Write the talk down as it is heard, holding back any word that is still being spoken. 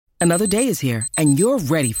Another day is here, and you're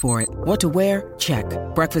ready for it. What to wear? Check.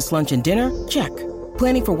 Breakfast, lunch, and dinner? Check.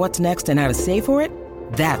 Planning for what's next and how to save for it?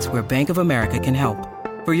 That's where Bank of America can help.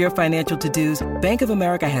 For your financial to-dos, Bank of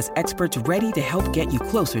America has experts ready to help get you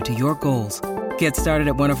closer to your goals. Get started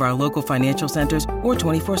at one of our local financial centers or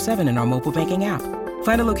 24/7 in our mobile banking app.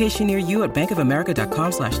 Find a location near you at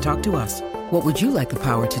bankofamerica.com/talktous. What would you like the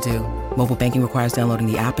power to do? Mobile banking requires downloading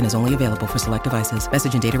the app and is only available for select devices.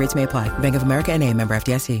 Message and data rates may apply. Bank of America N.A., member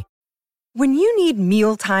FDIC. When you need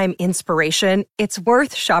mealtime inspiration, it's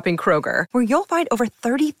worth shopping Kroger, where you'll find over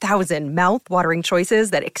 30,000 mouth-watering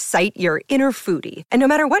choices that excite your inner foodie. And no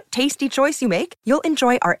matter what tasty choice you make, you'll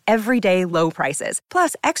enjoy our everyday low prices,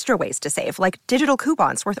 plus extra ways to save, like digital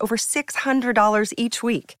coupons worth over $600 each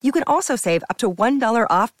week. You can also save up to $1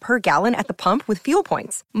 off per gallon at the pump with fuel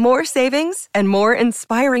points. More savings and more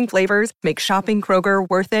inspiring flavors make shopping Kroger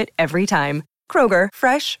worth it every time. Kroger,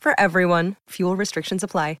 fresh for everyone. Fuel restrictions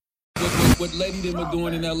apply. What Lady them are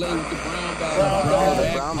doing in LA with the brown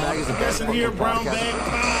bag. Brown bag is the best in here. Brown bag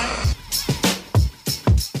pie.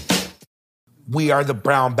 We are the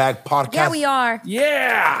Brown Bag Podcast. Yeah, we are.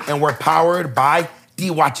 Yeah. And we're powered by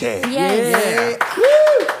Diwache. Yes.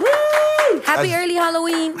 Happy early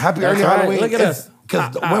Halloween. Happy early Halloween. Look at us.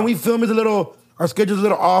 Because when we film, our schedule's a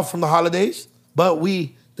little off from the holidays, but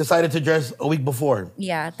we decided to dress a week before.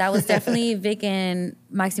 Yeah, that was definitely Vic and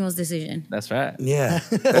Maximo's decision. That's right. Yeah.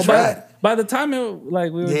 That's right. By the time we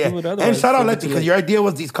would do it otherwise. And shout out Letty, because your idea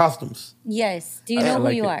was these costumes. Yes. Do you know who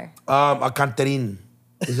you are? A cantarin.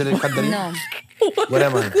 Is it a cantarin? No. What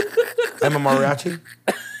am I? Am I mariachi?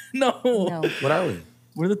 No. What are we?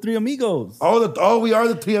 We're the three amigos. We are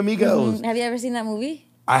the three amigos. Mm-hmm. Have you ever seen that movie?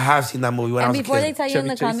 I have seen that movie when I was a kid. And before they tell you in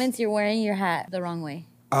the Chevy Chase. comments, you're wearing your hat the wrong way.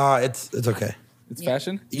 It's okay. It's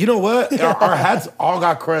fashion. You know what? Our hats all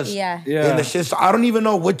got crushed. Yeah. In the shit. So I don't even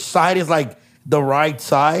know which side is like the right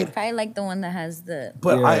side. Probably like the one that has the...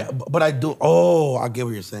 But I do. Oh, I get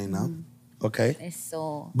what you're saying now. Okay.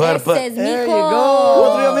 Eso. But says there Mico. you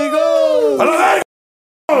go. Three amigos. Hello,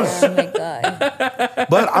 Oh my God.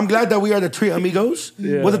 But I'm glad that we are the three amigos.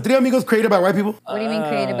 Yeah. Was the three amigos created by white people? What do you mean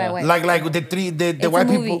created by white? Like the white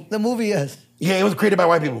people. The movie, yes. Yeah, it was created by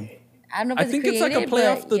white people. I don't know if I it's think created, it's like a play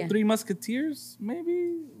off the yeah. Three Musketeers,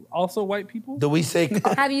 maybe. Also white people. Do we say?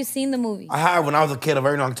 Have you seen the movie? I have when I was a kid, a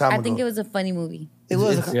very long time ago. I think it was a funny movie. It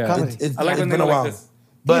was a comedy. I like when they been a go while. like this.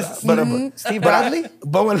 But Steve Bradley?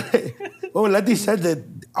 But when Letty said that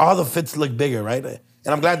all the fits look bigger, right? And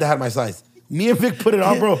I'm glad they had my size. Me and Vic put it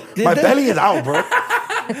on, bro. My belly is out, bro.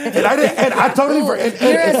 And I totally You're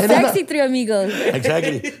a sexy three amigos.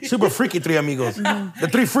 Exactly. Super freaky three amigos. The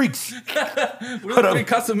three freaks. We're the three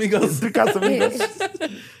Casamigos. Three Casamigos.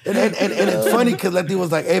 and it's funny because Letty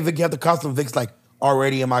was like, hey, Vic, you have the costume. Vic's like,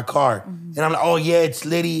 already in my car. And I'm like, oh, yeah, it's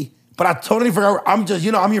Liddy. But I totally forgot. I'm just,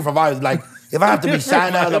 I'm here for vibes. Like, if I have to be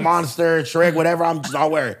Santa, the monster, Shrek, whatever,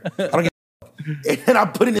 I'll wear it. I don't give And then I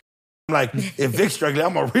put it in. I'm like, if Vic's struggling,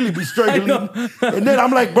 I'm going to really be struggling. And then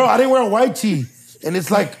I'm like, bro, I didn't wear a white tee. And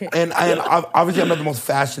it's like, and obviously I'm not the most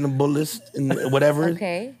fashionablest in whatever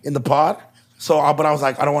in the pod. So, but I was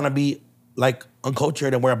like, I don't want to be like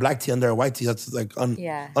uncultured and wear a black tee under a white tee. That's like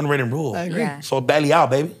unwritten rule. I agree. Yeah. So belly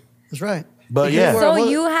out, baby. That's right. But yeah. So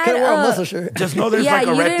you had can't wear a muscle shirt. Just know there's yeah, like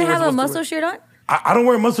a you red didn't thing. have a muscle shirt on? I don't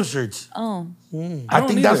wear muscle shirts. Oh. I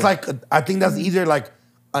think that's like, I think that's either like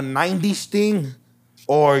a 90s thing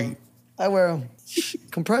or... I wear them.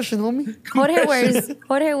 Compression, homie.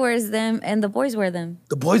 Jorge wears them and the boys wear them.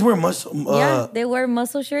 The boys wear muscle... yeah, they wear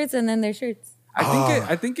muscle shirts and then their shirts.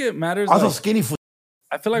 I think it matters. Also like, skinny foot.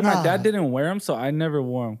 I feel like my dad didn't wear them, so I never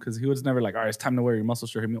wore them because he was never like, all right, it's time to wear your muscle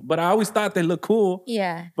shirt. But I always thought they look cool.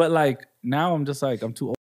 Yeah. But like now I'm just like, I'm too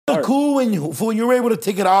old. It's cool when you're able to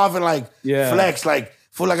take it off and like flex. Like,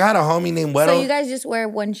 I had a homie named Weddle. So you guys just wear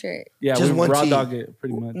one shirt? Yeah, just we one raw tee. dog it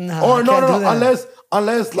pretty much. No,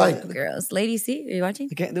 unless like... Girls, ladies, see? Are you watching?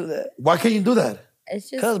 You can't do that. Why can't you do that? It's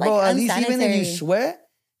just Because, like bro, at unsanitary. least even if you sweat,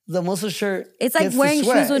 the muscle shirt It's like gets wearing the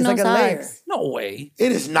sweat. shoes with It's no like a layer. socks. No way.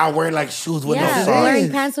 It is not wearing like shoes with no Yeah, socks.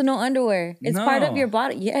 wearing pants with no underwear. It's No. part of your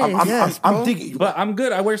body. Yes. I'm thinking... But I'm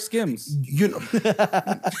good. I wear Skims. You know... you know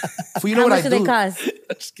How what much I do do? they cost?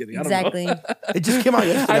 Just kidding. I don't Exactly. know. It just came out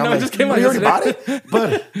yesterday. I know, I'm like, it just came out you already bought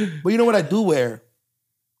yesterday. it? But you know what I do wear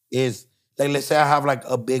is, like, let's say I have like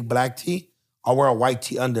a big black tee, I'll wear a white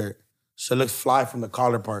tee under it. So it looks fly from the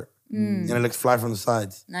collar part. And it looks fly from the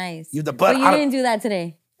sides. Nice. But But you didn't do that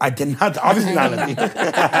today. I did not. Obviously not.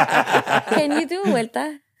 Can you do a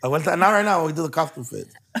vuelta? A vuelta? Not right now. We do the costume fit.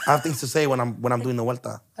 I have things to say when I'm doing the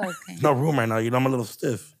vuelta. Okay. No room right now. I'm a little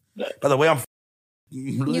stiff. By the way, I'm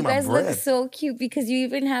losing You my guys breath. look so cute because you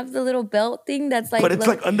even have the little belt thing that's like. But it's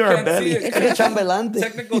like under our Can't see belly. it. El chambelante.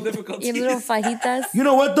 Technical difficulties. your little fajitas. You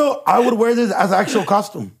know what though? I would wear this as actual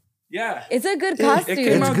costume. Yeah. It's a good it costume. came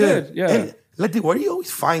It's out good. good, yeah. And Letty, where do you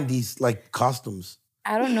always find these like costumes?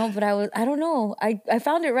 I don't know, but I don't know. I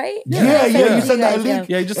found it right. Yeah, I sent it you to sent that guys, link.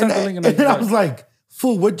 Yeah, you just sent the link in And the then I was like,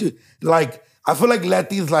 fool, what you like? I feel like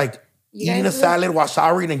Letty's like You eating a guys look- salad while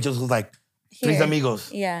showering and just was like, Tres Here.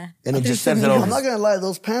 amigos. Yeah. And it just sends it over. I'm not gonna lie,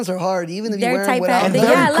 those pants are hard. Even if you They're wear them tight without pants. And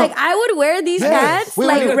them. Yeah, then- like I would wear these pants Wait,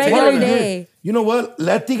 like wait, regular wait. day. You know what?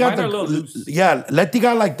 Letty got Mine are a little loose. Yeah, Letty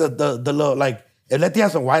got like the little like if Letty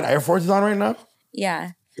has some white Air Forces on right now.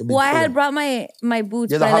 Yeah. It'll be Well, I cool. had brought my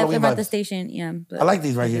boots, Yeah, the but I left Halloween them at the vibes. station. Yeah. But, I like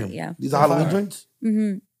these right here. Yeah. These are Halloween joints.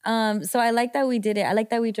 So I like that we did it. I like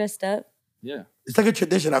that we dressed up. Yeah. It's like a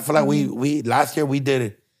tradition. I feel like we last year we did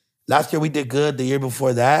it. Last year we did good. The year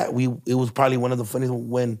before that, it was probably one of the funniest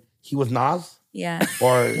when he was Nas Yeah.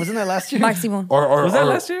 or Wasn't that last year? Maximo. or Was that or-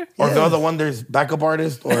 last year? Or the other Wonders backup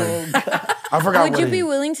artist or I forgot. Would what you it be is.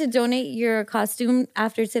 willing to donate your costume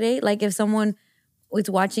after today? Like if someone was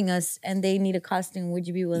watching us and they need a costume, would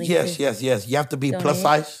you be willing Yes, to? yes. You have to be Donate. plus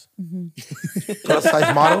size, plus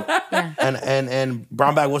size model, Yeah. and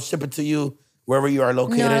Brown Bag will ship it to you wherever you are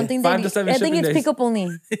located. No, I don't think 5 they to 7 I think shipping it's days. pick up only.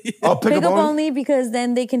 Oh, pick Pick up up on. only because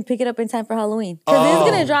then they can pick it up in time for Halloween. Because it's Oh.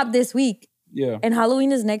 gonna drop this week Yeah. and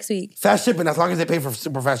Halloween is next week. Fast shipping, as long as they pay for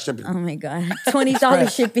super fast shipping. Oh my god, $20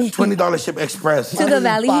 shipping $20 ship express to the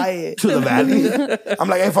valley. Buy it. to the valley. I'm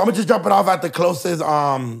like, hey, if I'm gonna just drop it off at the closest,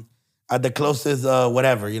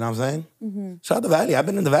 whatever, you know what I'm saying? Shout out the valley. I've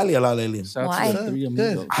been in the valley a lot lately. Shout out Why? to the 3 Good.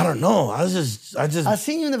 amigos. I don't know. I just, I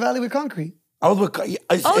seen you in the valley with concrete. I was with.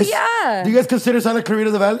 Oh, yeah. Do you guys consider Santa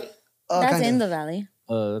Clarita the valley? That's Kinda. in the valley.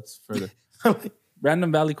 That's further.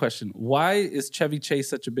 Random Valley question. Why is Chevy Chase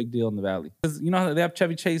such a big deal in the Valley? Because you know how they have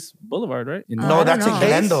Chevy Chase Boulevard, right? In I No, don't that's in know.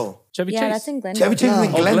 Glendale. Chevy Yeah, Chase. that's in Glendale. Chevy Chase is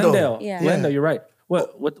in No. Oh, Glendale. Glendale. Yeah. Glendale, you're right.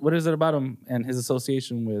 What is it about him and his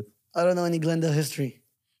association with? I don't know any Glendale history.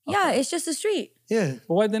 Yeah, it's just a street. Yeah.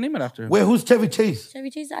 Well, why'd they name it after him? Wait, who's Chevy Chase?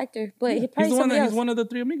 Chevy Chase actor, but he he's probably the one somebody that else. he's one of the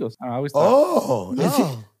 3 amigos. I always thought. Oh, is he?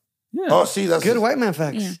 Oh, Yeah. Oh, see, that's good white man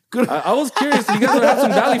facts. Yeah. good. I was curious. You guys would have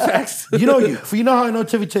some Valley facts. You know how I know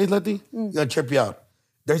Chevy Chase, Letty? Gonna trip you out.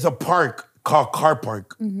 There's a park called Car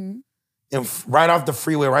Park, and right off the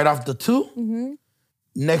freeway, right off the 2,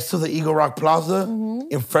 next to the Eagle Rock Plaza,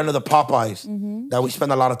 in front of the Popeyes. That we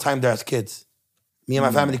spend a lot of time there as kids, me and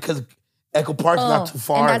my family, because Echo Park's not too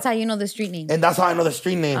far, And that's how you know the street name. and that's how I know the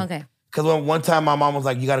street name. Okay. Because one time my mom was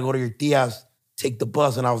like, "You got to go to your tia's, take the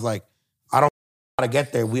bus," and I was like, "I don't know how to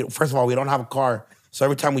get there. First of all, we don't have a car, so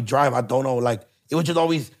every time we drive, I don't know. Like it was just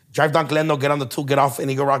always drive down Glendale, get on the 2, get off in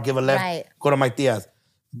Eagle Rock, give a left, Right. go to my tia's.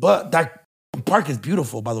 But that park is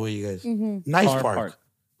beautiful, by the way, you guys. Nice Car park. Park.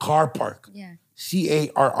 Car Park. Yeah.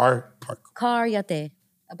 CARR Park. Car yate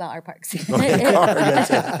about our parks. Car, that's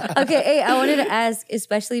it. Okay, hey, I wanted to ask,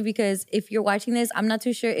 especially because if you're watching this, I'm not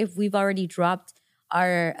too sure if we've already dropped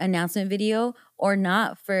our announcement video or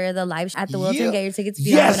not for the live at the Wilton. Yeah. Get your tickets if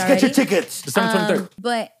you Yes, haven't get your already. tickets. December 23rd.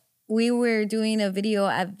 But we were doing a video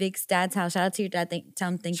at Vic's dad's house. Shout out to your dad. Thank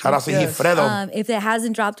you. Shout out to Yes. Fredo. If it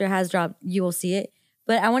hasn't dropped or has dropped, you will see it.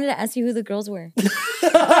 But I wanted to ask you who the girls were. Some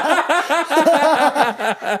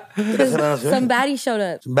baddie showed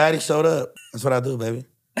up. Baddie showed up. That's what I do, baby.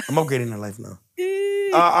 I'm upgrading in life now.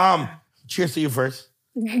 Cheers to you first.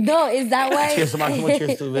 No, is that why? Cheers to my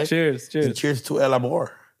cheers to Vic. Cheers. And Cheers. cheers to El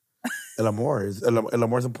Amor. El Amor is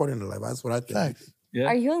important in life. That's what I think. Facts. Yeah.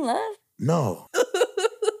 Are you in love? No.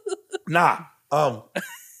 Nah.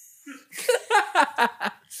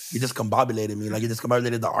 You just combobulated me. Like you just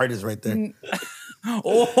combobulated the artist right there.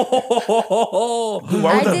 Oh,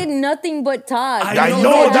 Why I would the- did nothing but talk. I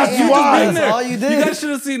know, that's Yeah. why. Been there. all you did. You guys should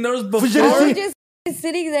have seen those before. We should have I was seen, just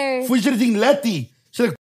sitting there. we should have seen Letty. Should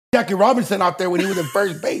have Jackie Robinson out there when he was in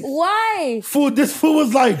first base. Why? Fool, this fool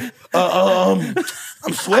was like, I'm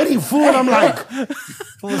sweating, fool. And I'm like,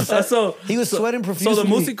 So He was sweating profusely. So the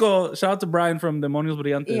musical, shout out to Brian from Demonios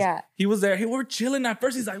Brillantes. Yeah. He was there. We were chilling at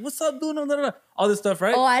first. He's like, "What's up, dude?" All this stuff,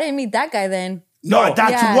 right? Oh, I didn't meet that guy then. no,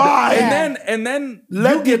 that's Yeah. why. Yeah. And then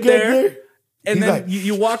Letty you get there, and He's then like-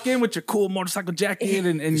 you walk in with your cool motorcycle jacket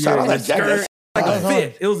and Shout your out that jacket. skirt. Like a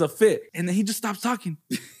fit. It was a fit. And then he just stops talking.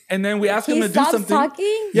 And then we asked him He to do stops something.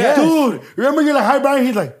 talking? Yeah. Dude, remember you're like, hi, Brian?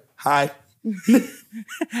 He's like, hi.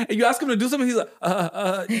 And you ask him to do something, he's like,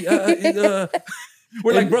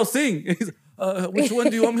 we're like, bro, sing. He's like, which one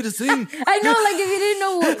do you want me to sing? I know, like if you didn't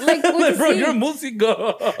know, like what Like, to bro, sing. you're a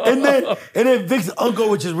músico. And then Vic's uncle,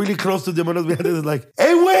 which is really close to Demonios Brillantes, is like,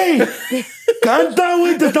 hey, wait, canta,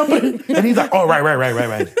 güey, te están pre-" And he's like, oh,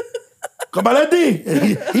 right.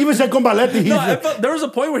 Combaletti. He even said Combaletti. No, I felt, there was a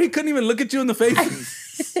point where he couldn't even look at you in the face.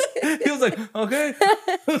 He was like, okay.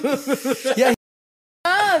 Yeah.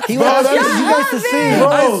 He Bro, wants that's- you guys to see. Bro,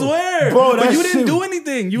 I swear. bro, but that you didn't shit- do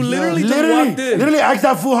anything. You literally just walked in. Literally asked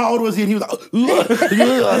that fool how old was he, and he was like,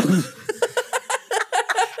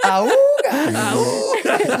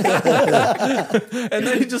 And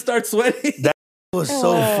then he just starts sweating. That was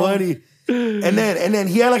so funny. And then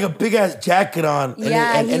he had like a big ass jacket on. And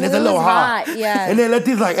Yeah, and he it's a little was hot. hot, yeah. And then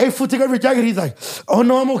Letty's like, hey, fool, take off your jacket. He's like, oh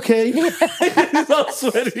no, I'm okay. He's all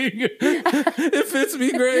sweating. It fits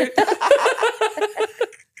me great. I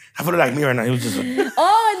feel like me right now. He was just like,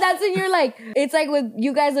 Oh, and that's when you're like, it's like with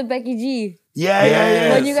you guys with Becky G.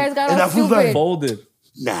 yeah. When you guys got And all that fool's stupid. like, Folded.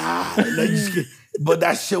 nah. But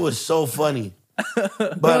that shit was so funny.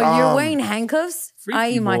 But Bro, you're wearing handcuffs? Freaky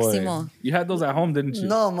Ay, boy. Maximo. You had those at home, didn't you?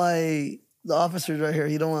 No, the officer's right here.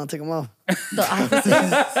 He don't want to take them off. The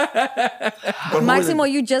opposite. Maximo,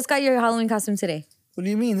 you just got your Halloween costume today. What do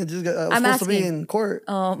you mean? It just got, I was I'm supposed to be asking. in court.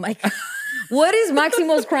 Oh my God. What is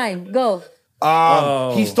Maximo's crime? Go.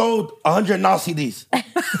 He stole 100 Nas CDs.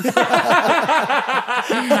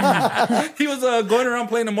 He was going around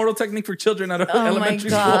playing Immortal Technique for children at Oh my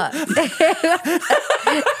elementary God. school.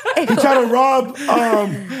 He tried to rob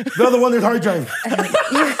the other one, there's hard drive.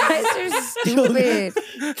 You guys are stupid.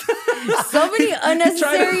 So many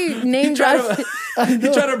unnecessary name drops. He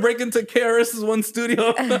tried to break into KRS's one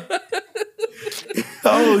studio.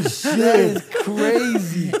 Oh, That shit. is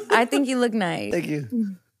crazy. I think you look nice. Thank you.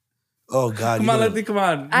 Oh, God. Come on, Letty, come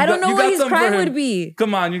on. I don't know you what got his something for crime him. would be.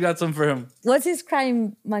 Come on, you got something for him. What's his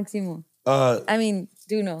crime, Maximo? I mean,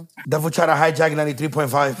 do know. Devil tried to hijack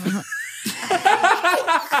 93.5.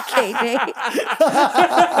 Okay,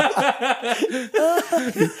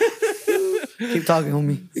 Keep talking,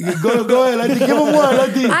 homie. Go ahead, Letty. Give him one,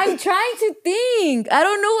 Letty. I'm trying to think. I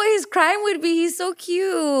don't know what his crime would be. He's so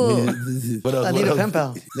cute. What else? I need What a else? pen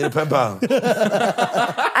pal. Need a pen pal.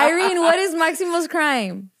 Irene, what is Maximo's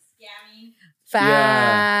crime? Scamming.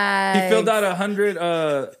 Facts. He filled out 100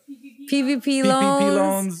 PVP PPP loans.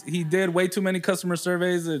 loans. He did way too many customer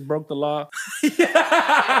surveys. It broke the law.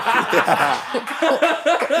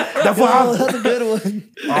 That fool had, That's a good one.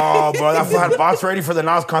 oh, bro, that fool had bots ready for the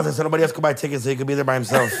Nas concert so nobody else could buy tickets so he could be there by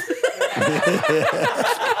himself.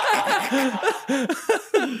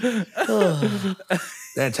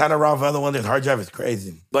 Then trying to rob the other one, this hard drive is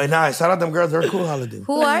crazy. But nah, shout out them girls. They're cool holiday.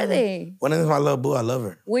 Who are they? One of them is my little boo. I love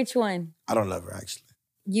her. Which one? I don't love her, actually.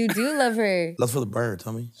 You do love her. Love's for the bird,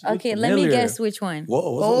 tell me. Okay, let me familiar. guess which one.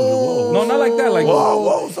 Whoa, what's up with you? Whoa. No, not like that. Like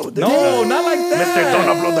Whoa, what's up with this? no, not like Mister, that.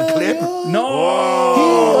 don't upload the clip. No.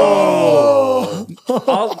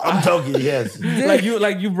 All- I'm joking, yes. like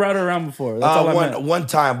you brought her around before. That's all I meant. One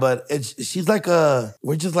time, but she's like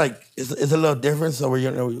we're just like it's a little different. So we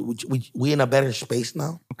in a better space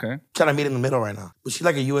now. Okay. Trying to meet in the middle right now. But she's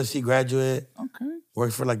like a USC graduate. Okay.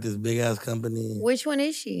 Works for like this big ass company. Which one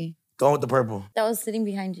is she? The one with the purple, That was sitting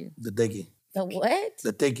behind you. the dicky, The what?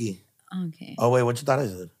 the dicky. Okay. Oh wait, what you thought I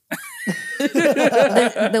said?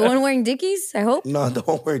 The one wearing Dickies, I hope? No, the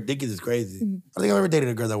one wearing dickies is crazy. I think I've ever dated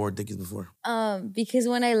a girl that wore dickies before. Because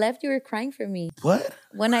when I left, you were crying for me. What?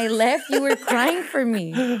 When I left, you were crying for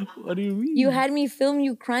me. What do you mean? You had me film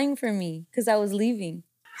you crying for me because I was leaving.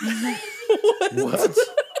 What?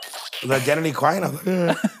 Was I genuinely crying? I was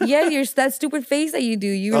like, Yeah, that stupid face that you do.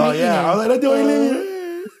 You were oh making yeah, I it. was like, I do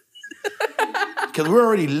because we were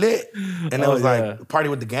already lit, and it was yeah. like party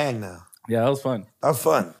with the gang now. Yeah, that was fun. That was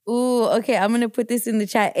fun. Ooh, okay. I'm gonna put this in the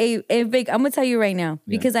chat. Hey, Vic, I'm gonna tell you right now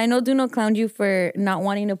because I know Duno clowned you for not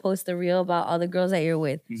wanting to post the reel about all the girls that you're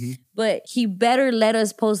with. But he better let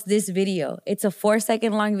us post this video. It's a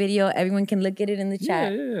 4-second long video. Everyone can look at it in the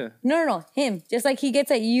chat. Yeah. No. Him. Just like he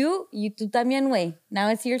gets at you tú también, way. Now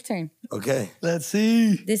it's your turn. Okay. Let's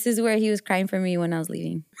see. This is where he was crying for me when I was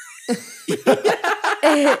leaving.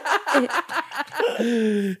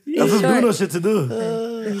 That's what Bruno shit to do.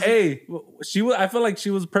 Hey, I feel like she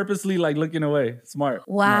was purposely like looking away. Smart.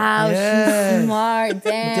 Wow, Yes. she's smart. Damn,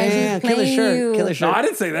 Damn, she's killer playing shirt. you. Killer No, shirt. I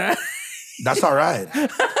didn't say that. That's all right.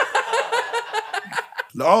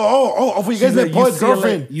 Oh, for you guys, that poet's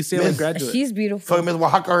girlfriend. UCLA Miss- graduate. She's beautiful. Fucking Miss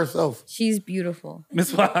Oaxaca herself. She's beautiful.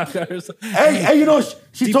 Miss Oaxaca. Hey, you know,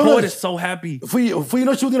 she The told poet is us, so happy. for you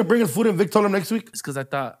know, she was gonna bring us food and Vic told him next week. It's because I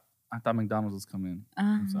thought McDonald's was coming.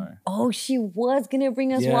 I'm sorry. Oh, she was gonna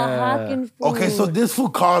bring us Yeah. Oaxacan food. Okay, so this fool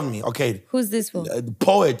called me. Okay, Who's this fool? the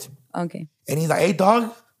poet, Okay. and he's like, "Hey,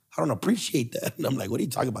 dog, I don't appreciate that." And I'm like, "What are you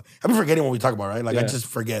talking about?" I've been forgetting what we talk about, right? Like I Yeah. just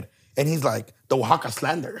forget. And he's like, "The Oaxaca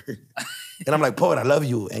slander," and I'm like, "Poet, I love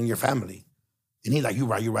you and your family." And he's like, you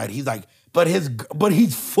right. He's like, but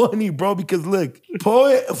he's funny, bro, because look,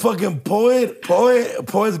 Poet's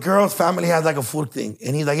girl's family has like a food thing.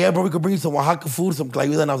 And he's like, yeah, bro, we could bring you some Oaxaca food, some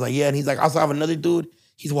clayuda. And I was like, yeah. And he's like, I also have another dude.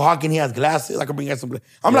 He's Oaxacan, he has glasses. I could bring you some.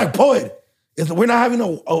 I'm like, Poet, we're not having a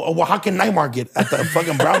Oaxacan night market at the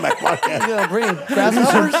fucking Brown Bag podcast. You gonna bring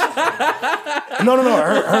grasshoppers? No.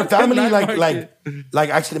 Her family like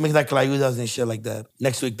actually makes like clayudas and shit like that.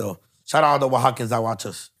 Next week though. Shout out all the Oaxacans that watch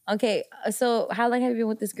us. Okay, so how long have you been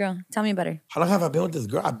with this girl? Tell me about her. How long have I been with this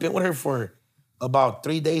girl? I've been with her for about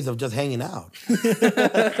 3 days of just hanging out.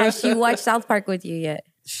 Has she watched South Park with you yet?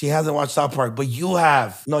 She hasn't watched South Park, but you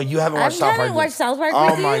have. No, you haven't watched South Park. I haven't watched South Park Oh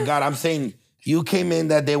with you? my God, I'm saying you came in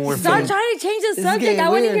that day when we're Stop filming. trying to change the This is subject. getting I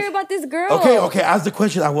want to weird. hear about this girl. Okay, ask the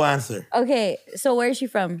question, I will answer. Okay, so where is she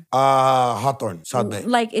from? Hawthorne, South Bay.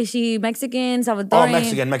 Like, is she Mexican,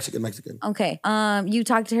 Salvadorian? Oh, Mexican. Okay, you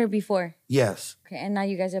talked to her before. Yes. Okay, and now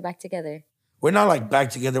you guys are back together. We're not like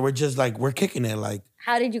back together. We're just like, we're kicking it. Like,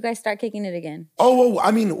 How did you guys start kicking it again? oh, well,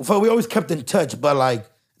 I mean, we always kept in touch, but like,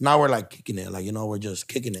 now we're like kicking it. Like, we're just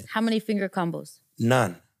kicking it. How many finger combos?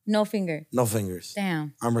 None. No finger. No fingers.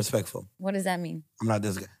 Damn. I'm respectful. What does that mean? I'm not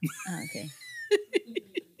this guy. Oh, okay.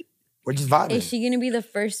 We're just vibing. Is she gonna be the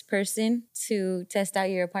first person to test out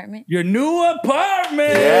your apartment? Your new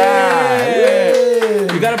apartment.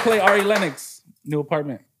 Yeah. You gotta play Ari Lennox, new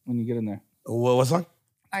apartment, when you get in there. What song?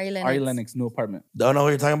 Ari Lennox. Ari Lennox, new apartment. Don't know what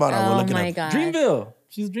you're talking about. We're Oh looking my up. god. Dreamville.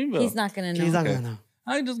 She's Dreamville. He's not gonna know. He's not gonna know.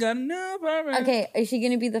 I just got a new apartment. Okay, is she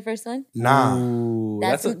gonna be the first one? Nah. Ooh,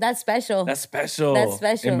 That's special. That's special. That's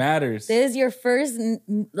special. It matters. This is your first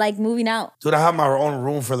like moving out. Dude, I have my own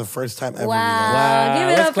room for the first time ever. Wow. you guys. Wow. Give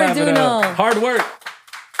it Let's up for clap it Duno. up. Hard work.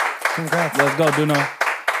 Congrats. Let's go, Duno.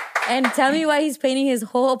 And tell me why he's painting his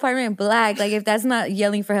whole apartment black. Like if that's not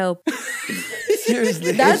yelling for help.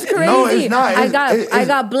 Seriously. That's crazy. No, it's not. I It's-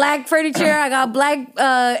 got black furniture. I got black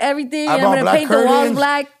everything. I And I'm brought gonna black paint the walls curtains.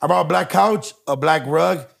 black. I brought a black couch, a black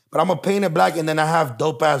rug, but I'm gonna paint it black, and then I have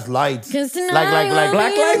dope ass lights. Cause tonight Like will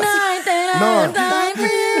black be a lights? night that No. I'll die for you.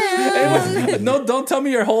 No, don't tell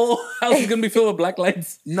me your whole house is gonna be filled with black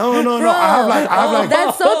lights. No. I Bro, have like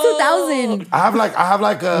that's so 2000. I have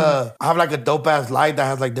like a dope ass light that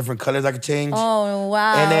has like different colors I could change. Oh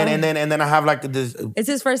wow. And then I have like this. It's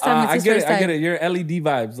his first time. It's I his get first it. time. I get it. Your LED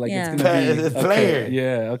vibes, like Yeah. it's gonna be It's player. Okay.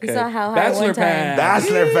 Yeah. Okay. saw how high Bachelor one time. pad.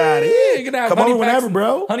 Bachelor pad. Yeah, you're gonna have Come honey over packs whenever,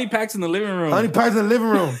 bro. Honey packs in the living room. Honey packs in the living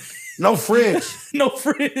room. No fridge. No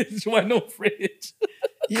fridge. Why no fridge?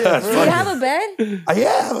 Yeah, Do you have a bed? Yeah, I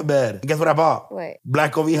have a bed. And guess what I bought? What?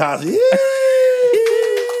 Black Cobijas. Yeah.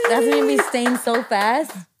 That's gonna be stained so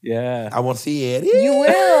fast. Yeah. I won't see it. You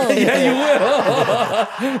will. Yeah, you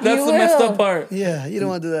will. That's You the messed will. up part. Yeah, you don't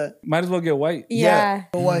want to do that. Might as well get white. Yeah.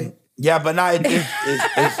 Go white. Yeah, but now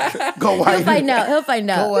it's go white. He'll find out. He'll find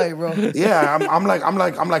Go out. white, bro. Yeah, I'm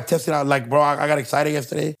like testing out. Like, bro, I got excited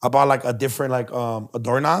yesterday. I bought like a different a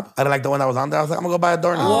doorknob. I didn't like the one that was on there. I was like, I'm gonna go buy a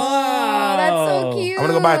doorknob. Oh, that's so cute. I'm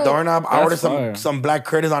gonna go buy a doorknob. I ordered That's fire. some black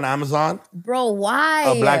curtains on Amazon. Bro, why?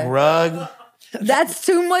 A black rug. That's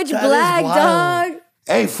too much That is black, wild. dog.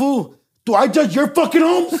 Hey, fool, do I judge your fucking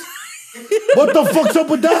homes? What the fuck's up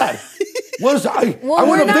with that? What is I Well, went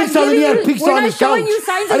we're to not Big Sound and he giving had you- pizza we're on not his couch. showing you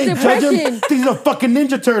signs I of didn't judge him. depression. He's a fucking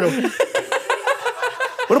Ninja Turtle.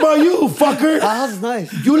 What about you, fucker? Our house is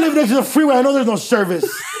nice. You live next to the freeway. I know there's no service.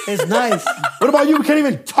 It's nice. What about you? We can't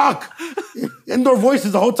even talk. Indoor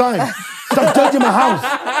voices the whole time. Stop judging my house.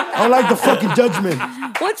 I don't like the fucking judgment.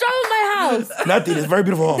 What's wrong with my house? Nothing. It's a very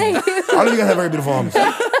beautiful home. Thank you. All of you guys have very beautiful homes.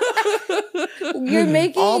 You're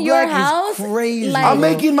making All your black is house crazy. like I'm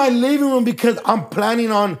making my living room because I'm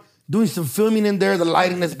planning on doing some filming in there. The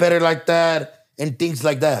lighting is better like that and things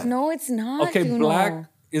like that. No, it's not. Okay, Juno. black.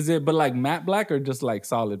 Is it but like matte black or just like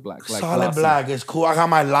solid black? Like Solid glossy? black. It's cool. I got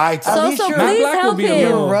my lights. At So least your- please black will help be a him.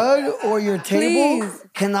 little- Your rug or your table Please.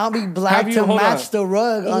 cannot be black Have you- to hold match on. the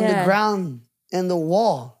rug on the Yeah. ground and the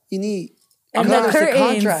wall. You need And the colors to curtains.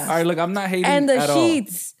 contrast. All right, look, I'm not hating And the at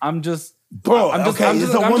sheets. all. I'm just, Bro, I'm just, okay, I'm it's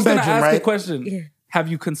just, a I'm one just gonna bedroom, ask right? a question. Have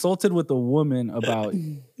you consulted with a woman about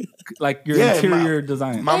like your Yeah, interior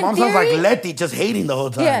design? My In mom sounds like theory- Letty, just hating the whole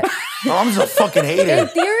time. Yeah. My mom's just a fucking hater. In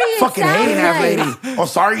theory, it fucking sounds hating ass nice. lady. Oh,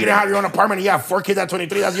 sorry you didn't have your own apartment and you have 4 kids at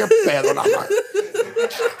 23. That's your bad. I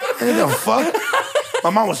didn't give a fuck. My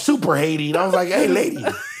mom was super hating. I was like, hey, lady,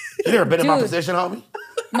 you never been in my Dude. position, homie?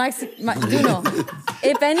 Juno,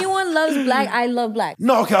 if anyone loves black, I love black.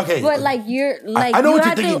 No, okay. But like you're like I know you what you're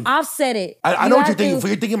have to thinking. offset it. I You know what have you're thinking. to-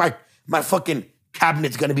 You're thinking my fucking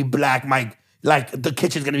cabinet's gonna be black. Like the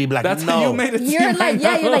kitchen's gonna be black. That's no. how you made it. You're seem like,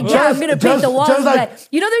 yeah, that. you're like, yeah, I'm gonna paint the walls just like- black.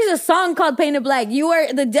 You know, there's a song called "Painted Black." You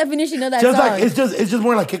are the definition of that Just song. like it's just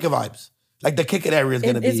more like kicker vibes. Like the kick it area is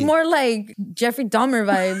gonna be. It's more like Jeffrey Dahmer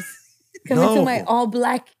vibes. Coming to my all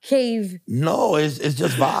black cave. No, it's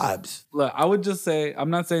just vibes. Look, I would just say,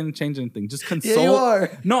 I'm not saying change anything. Just consult. Yeah, you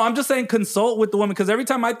are. No, I'm just saying consult with the woman. Because every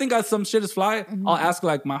time I think some shit is fly, I'll ask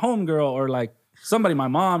like my homegirl or like somebody, my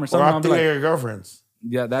mom or Or something. I I'll be think like, your girlfriends.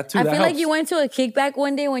 yeah, that too. I that feel helps. like you went to a kickback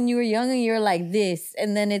one day when you were young and you were like this.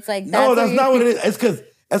 And then it's like, No, that's not what it is. It's because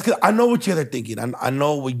I know what you guys are thinking. I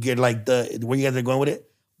know we get like where you guys are going with it,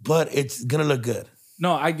 but it's gonna look good.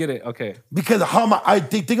 No, I get it. Okay. Because I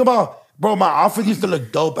think about, bro, my office used to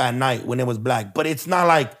look dope at night when it was black, but it's not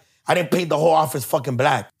like I didn't paint the whole office fucking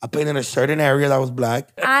black. I painted a certain area that was black.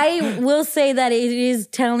 I will say that it is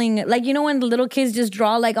telling, like, you know when the little kids just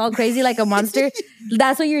draw like all crazy like a monster?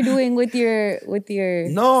 That's what you're doing with your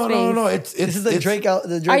No. This is the Drake Are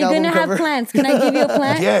you album gonna have cover. plants? Can I give you a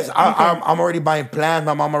plant? Yes, I'm already buying plants.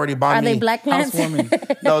 My mom already bought Are me. they black plants? Housewarming.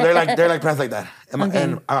 No, they're like plants like that. And,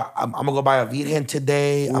 and I'm gonna go buy a Virgen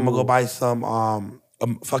today. I'm gonna go buy some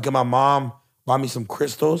fucking my mom bought me some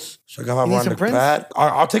crystals. So I got need my some prints? pad.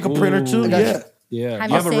 I'll take a print or two. I got Yeah. you. Yeah. Have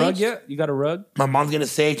you have you a rug saged? yet? You got a rug? My mom's gonna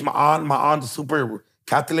sage. My aunt, the super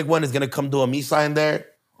Catholic one, is gonna come do a misa in there.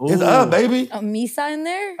 It's Ooh. up, baby. A misa in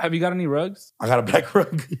there? Have you got any rugs? I got a black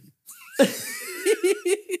rug.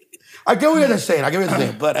 I get what you're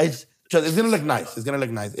saying. But it's gonna look nice. It's gonna look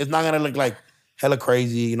nice. It's not gonna look like hella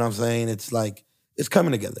crazy. You know what I'm saying? It's like it's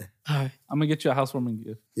coming together. I'm gonna get you a housewarming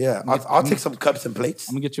gift. Yeah, I'll take some cups and plates.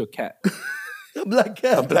 I'm gonna get you a cat. A black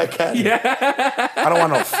cat. A black cat. Yeah. I don't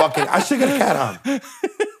want no fucking. I should get a cat on.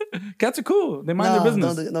 Cats are cool. They mind their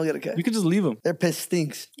business. Don't get a cat. You could just leave them. Their piss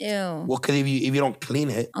stinks. Ew. Well, because if you don't clean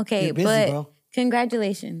it, Okay, You're busy, but bro.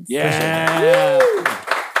 congratulations. Yeah.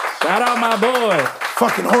 Shout out my boy.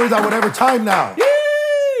 fucking whores out whatever time now.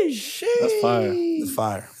 That's fire. It's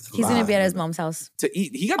fire. It's He's gonna be at his live. mom's house. To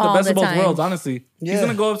eat. He got the All best the of both time. worlds, honestly. Yeah. He's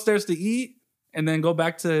gonna go upstairs to eat and then go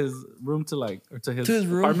back to his room to his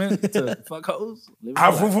room. apartment to fuck hoes. Live I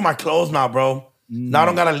have his room life. for my clothes now, bro. Now I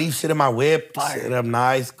don't gotta leave shit in my whip. Set up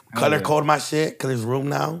nice. Color yeah. code my shit because there's room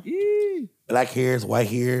now. Yee. Black hairs, white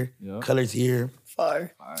hair, Yep. colors here.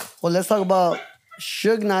 Fire. Well, let's talk about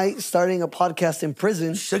Suge Knight starting a podcast in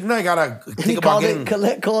prison. Suge Knight gotta He think about called getting, it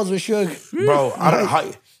Collect Calls with Suge. bro. I don't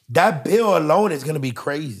how, that bill alone is gonna be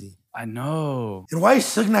crazy. I know. And why is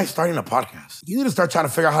Suge Knight starting a podcast? You need to start trying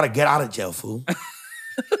to figure out how to get out of jail, fool,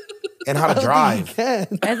 and how to drive. Can.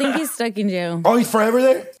 I think he's stuck in jail. Oh, he's forever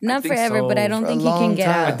there. Not think forever, so. but I don't For a think he can long get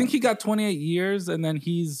time. out. I think he got 28 years and then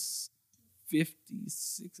he's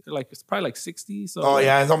 56, like it's probably like 60. So Oh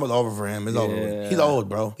yeah, it's almost over for him. It's over. Yeah. He's old,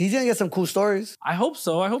 bro. He's gonna get some cool stories. I hope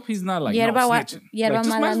so. I hope he's not like Yerba, snitching. yerba Like, just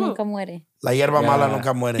might mala as well- nunca muere. La hierba mala Yeah.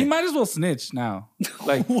 nunca muere. He might as well snitch now.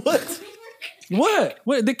 Like What? what?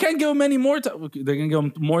 Wait, they can't give him any more time. They're gonna give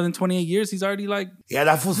him more than 28 years. He's already like Yeah,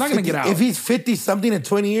 that fool's Not gonna 50. get out. If he's 50 something in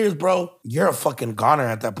 20 years, bro, you're a fucking goner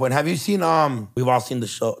at that point. Have you seen we've all seen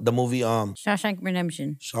the movie Shawshank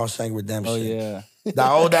Redemption. Shawshank Redemption. oh yeah.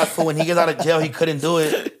 That fool when he gets out of jail, he couldn't do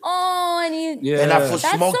it. Oh, and he. Yeah. And that fool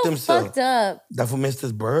That's smoked so himself. fucked up. That fool missed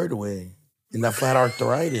his bird away. And that fool had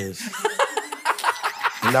arthritis.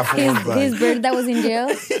 And that fool was His like, bird that was in jail.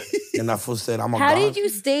 and that fool said, I'm a How god. did you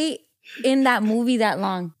stay in that movie that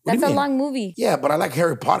long? What do That's you a mean? long movie. Yeah, but I like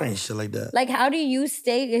Harry Potter and shit like that. Like, how do you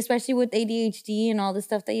stay, especially with ADHD and all the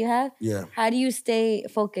stuff that you have? Yeah. How do you stay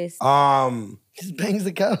focused? Just bangs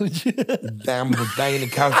the couch. Damn, banging the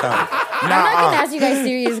couch out. I'm not gonna ask you guys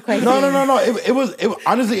serious questions. No. It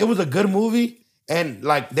honestly, it was a good movie, and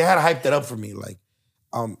like they had hyped it up for me. Like,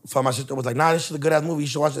 for my sister was like, "Nah, this shit's a good ass movie. You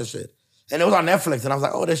should watch that shit." And it was on Netflix, and I was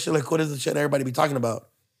like, "Oh, this shit look cool. This is the shit everybody be talking about."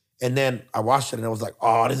 And then I watched it, and I was like,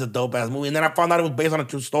 "Oh, this is a dope ass movie." And then I found out it was based on a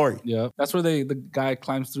true story. Yeah. That's where the guy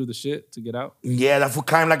climbs through the shit to get out. Yeah, that fool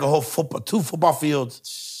climbed like a whole two football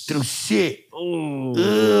fields through shit. Oh.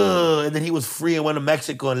 Ugh. And then he was free and went to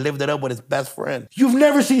Mexico and lived it up with his best friend. You've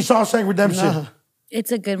never seen Shawshank Redemption? Nah.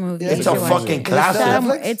 It's a good movie. Yeah, You It's a should watch fucking it. classic.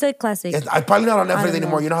 Netflix? It's a classic. It's probably not on Netflix don't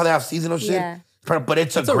anymore. know. You know how they have seasonal shit? Yeah. But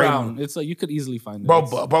it's a It's great around. movie. It's like you could easily find it.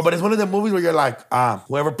 But it's one of the movies where you're like,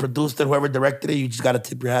 whoever produced it, whoever directed it, you just gotta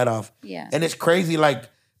tip your hat off. Yeah. And it's crazy, like,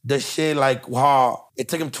 the shit, like, wow, it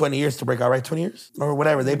took him 20 years to break out, right? 20 years? Or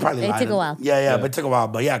whatever. They probably It lied. took a while. Yeah, but it took a while.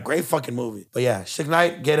 But yeah, great fucking movie. But yeah, Suge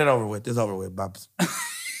Knight, get it over with. It's over with, Babs.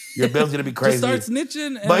 Your bill's gonna be crazy. Just start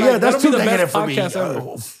snitching. And But yeah, that's that'll be too the negative best for me. podcast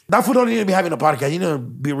ever. That fool don't need to be having a podcast. You need to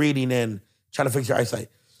be reading and trying to fix your eyesight.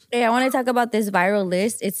 Hey, I want to talk about this viral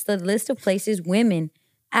list. It's the list of places women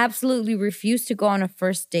absolutely refuse to go on a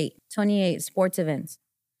first date. 28, sports events.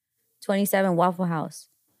 27, Waffle House.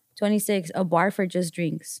 26, a bar for just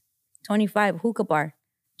drinks. 25, hookah bar.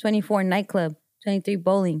 24, nightclub. 23,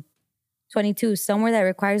 bowling. 22, somewhere that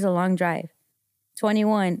requires a long drive.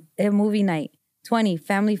 21, a movie night. 20,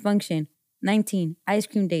 family function. 19, ice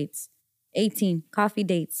cream dates. 18, coffee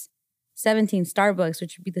dates. 17, Starbucks,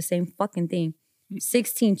 which would be the same fucking thing.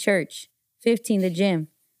 16, church. 15, the gym.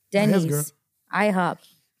 Denny's, IHOP,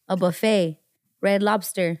 a buffet, Red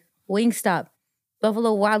Lobster, Wingstop,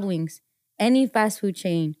 Buffalo Wild Wings, any fast food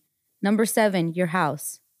chain. Number 7, your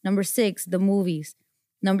house. Number 6, the movies.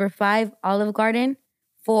 Number 5, Olive Garden.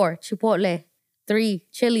 4, Chipotle. 3,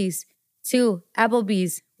 Chili's. 2,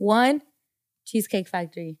 Applebee's. 1, Cheesecake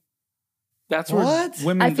Factory. That's where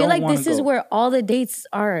women I feel like this is where all the dates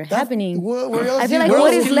are happening. I feel like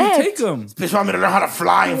what is left? Take them. Bitch want me to learn how to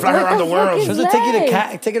fly and fly around the world. Does it take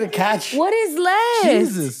you to catch? What is left?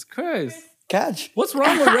 Jesus Christ. Catch. What's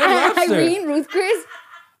wrong with Red Lobster? Irene, Ruth Chris.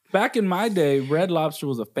 Back in my day, Red Lobster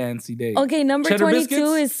was a fancy date. Okay, number Cheddar 22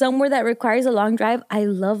 biscuits? is somewhere that requires a long drive. I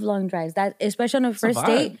love long drives. That, especially on a first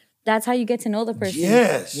date, that's how you get to know the person.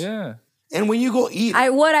 Yes. Yeah. And when you go eat.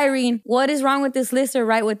 Irene? What is wrong with this list or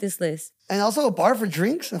right with this list? And also a bar for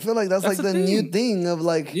drinks. I feel like that's like the new thing of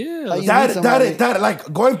like how you meet somebody. that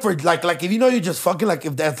like going for like if you know you're just fucking, like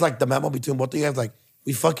if that's like the memo between both of you guys, like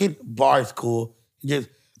we fucking, bar is cool.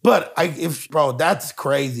 Bro, that's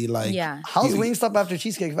crazy. Like, yeah. How's Wingstop after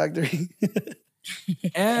Cheesecake Factory?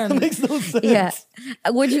 And that makes no sense. Yeah. I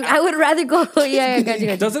would rather go. Yeah, I got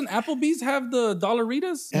you. Doesn't Applebee's have the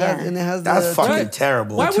Dollaritas? Yeah. And it has that's fucking What?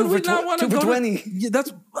 terrible. Why would we not want to 2 go for 20. Yeah,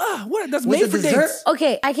 that's what? That's With made the for dessert? dates.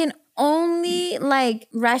 Okay, I can only like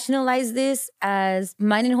rationalize this as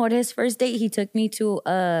mine and Jorge's first date. He took me to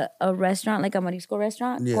a restaurant, like a marisco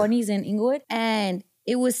restaurant, Corny's in Inglewood, and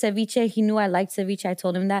it was ceviche. He knew I liked ceviche. I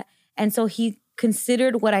told him that, and so he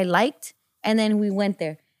considered what I liked, and then we went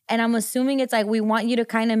there. And I'm assuming it's like we want you to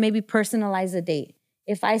kind of maybe personalize the date.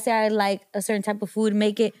 If I say I like a certain type of food,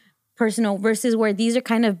 make it personal versus where these are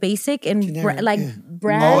kind of basic and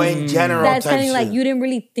brands. Oh, in general. That's type kind of like shit. you didn't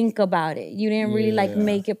really think about it. You didn't really like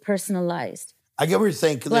make it personalized. I get what you're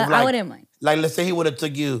saying. Cause But if, like, I wouldn't mind. Like, let's say he would have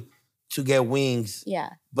took you to get wings. Yeah.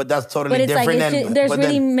 But that's totally But it's different. like than, there's but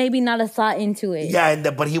really then, maybe not a thought into it.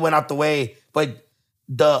 yeah, but he went out the way. But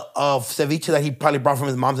the ceviche that he probably brought from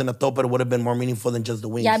his mom's in a topa would have been more meaningful than just the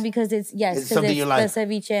wings. Yeah, because it's something you like. the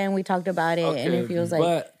ceviche and we talked about it and it feels like.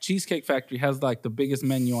 But Cheesecake Factory has like the biggest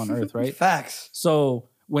menu on earth, right? Facts. So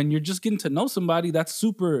when you're just getting to know somebody, that's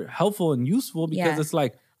super helpful and useful because it's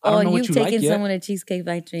like, I don't know what you've you like taken yet. someone to Cheesecake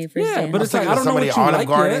Factory first date. But it's like, I don't know what you Olive like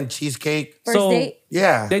Garden, yet. cheesecake. First date?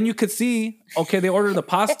 Yeah. Then you could see, okay, they order the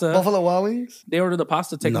pasta. Buffalo Wild Wings? They order the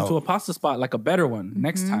pasta, take them to a pasta spot, like a better one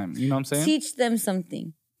next time. You know what I'm saying? Teach them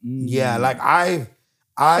something. Yeah, like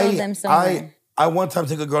Show them somewhere. I one time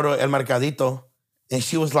took a girl to El Mercadito and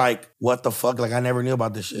she was like, what the fuck? Like, I never knew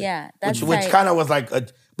about this shit. Yeah, that's Which kind of was like,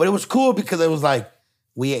 but it was cool because it was like,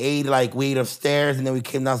 we ate upstairs and then we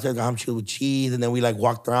came downstairs, got ham chili with cheese, and then we like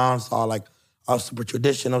walked around, saw like all super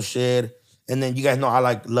traditional shit. And then you guys know I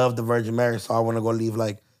like love the Virgin Mary, so I want to go leave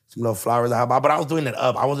like some little flowers. But I was doing it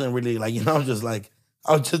up. I wasn't really like,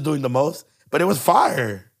 I was just doing the most. But it was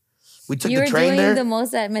fire. We took the train there. You were doing the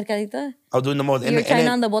most at Mercadito? I was doing the most. You were trying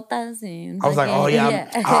on the botas. And I was like, oh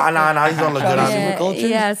yeah, nah, he's gonna look good on me.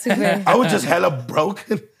 Yeah, super. I was just hella broke.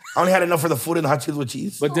 I only had enough for the food and the hot cheese with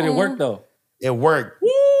cheese. But did it work though? It worked.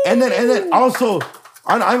 And then also,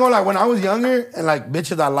 I ain't gonna lie, when I was younger and like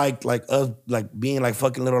bitches I liked, like us, like being like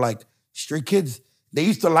fucking little like street kids, they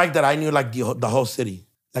used to like that I knew like the whole city.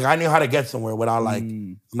 Like I knew how to get somewhere without like,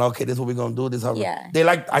 I'm like, okay, this is what we're gonna do. This is how they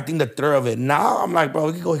like, I think the thrill of it. Now I'm like, bro,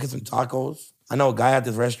 we can go get some tacos. I know a guy at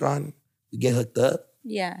this restaurant. We get hooked up.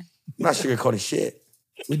 Yeah. I'm not sugarcoating shit.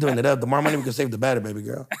 We doing it up. The more money we can save, the better, baby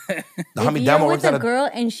girl. The If you're with a girl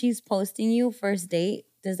and she's posting you first date,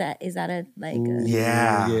 is that a like?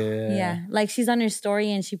 Yeah. Like she's on her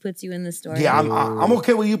story and she puts you in the story. Yeah, I'm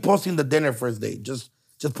okay with you posting the dinner first date. Just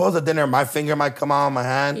post the dinner. My finger might come out on my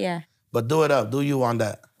hand. Yeah. But do it up. Do you on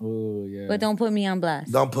that? Oh yeah. But don't put me on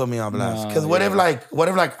blast. Don't put me on blast. Because what if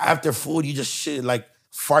like after food you just shit like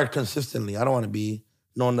fart consistently? I don't want to be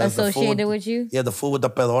known as associated with you. Yeah, the food with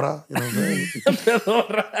the pedora. You know what I'm saying?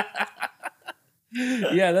 Pedora.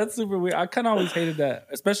 Yeah, that's super weird. I kind of always hated that,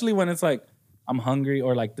 especially when it's like I'm hungry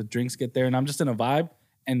or like the drinks get there and I'm just in a vibe,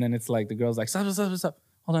 and then it's like the girl's like, stop.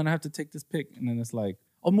 Hold on, I have to take this pic, and then it's like,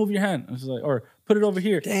 oh, move your hand. And she's like, or put it over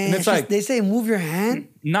here. Damn, and it's like they say move your hand.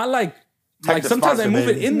 Not like Take the sometimes I sponsor, move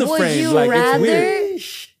baby. it in the Would frame. you Like rather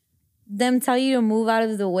it's weird. them tell you to move out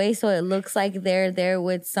of the way so it looks like they're there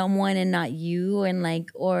with someone and not you, and like,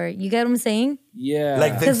 or you get what I'm saying? Yeah.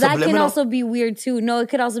 Like Because that can subliminal? also be weird too. No, it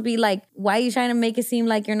could also be like, why are you trying to make it seem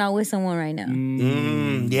like you're not with someone right now?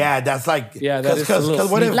 Yeah, that's like... Yeah, that is a little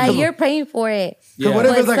what if... Like you're paying for it. Yeah. What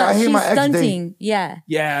if it's like, But I hate my she's ex-date? stunting. Yeah.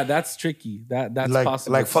 Yeah, that's tricky. That's Like,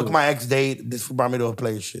 possible. like fuck too. my ex-date, this brought me to a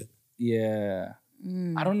place shit. Yeah.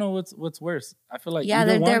 I don't know what's worse. I feel like Yeah,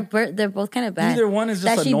 they're both kind of bad. either one is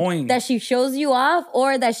just annoying. That she shows you off,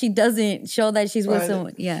 or that she doesn't show that she's with Right.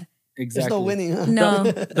 someone. Yeah. Exactly. There's no winning, huh? No.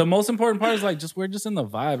 The most important part is like we're just in the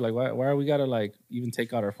vibe. Like why are we gotta like even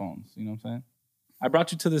take out our phones? You know what I'm saying? I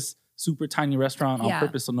brought you to this super tiny restaurant on Yeah.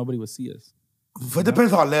 purpose so nobody would see us. It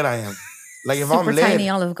depends how lit I am. Like if I'm Super lit, tiny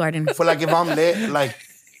Olive Garden. if I'm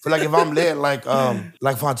lit, like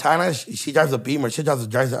Fontana, she drives a Beamer. She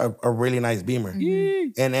drives a really nice Beamer.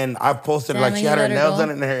 And I've posted Yeah, like and she then had you her let her nails go.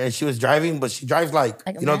 done in her and she was driving, but she drives like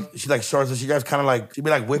Like a you know, man? she's like short, so she drives kind of like she'd be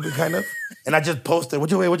like whipping kind of. And I just posted.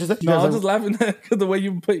 What'd you say? She No, I drives was like- just laughing at the way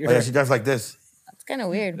you put your Oh, yeah, hair. she drives like this. It's kind of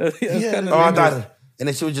weird. That's kinda Oh, I dangerous. thought. And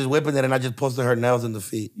then she was just whipping it, and I just posted her nails in the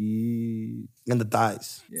feet and the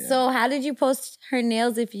thighs. So how did you post her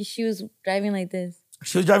nails if she was driving like this?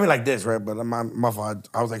 She was driving like this, right? But my fault.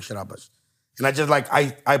 I was like, shut up, bitch. And I just like I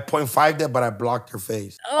 0.5'd it, but I blocked her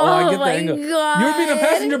face. Oh, I get my that angle. God. You were being a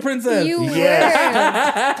passenger princess. You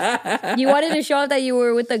Yeah. were. You wanted to show off that you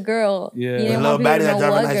were with a girl. Yeah. You The didn't little want people baddie to that know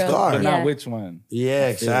drive a what nice girl. car. But Yeah. not which one. Yeah, I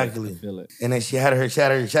exactly. feel it. And then she had her toes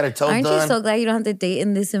Aren't done. you so glad you don't have to date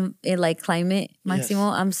in this in like climate, Maximo?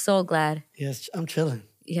 I'm so glad. Yes, I'm chilling.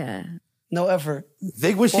 Yeah. No effort.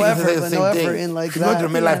 Vic wish she No could say effort, the but same no thing. effort in like She's going that.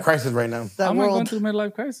 through a midlife Yeah. crisis right now. That I'm not going world. through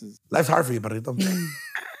midlife crisis. Life's hard for you, Barrito.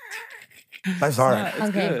 Life's hard. It's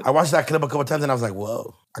Okay. good. I watched that clip a couple times and I was like,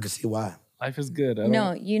 whoa, I can see why. Life is good.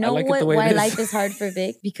 No, you I know like it the way why it is. life is hard for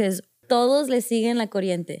Vic? Because todos le siguen la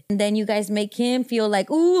corriente. And then you guys make him feel like,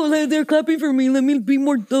 ooh, they're clapping for me. Let me be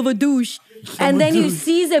more of a douche. And then he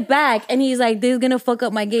sees it back and he's like, this is going to fuck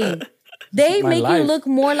up my game. They my make you life. look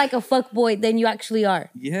more like a fuckboy than you actually are.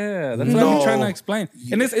 Yeah, that's what I'm trying to explain.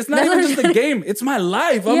 And it's not even just the game. It's my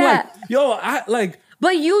life. I'm Yeah. like, yo, I like.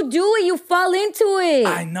 But you do it. You fall into it.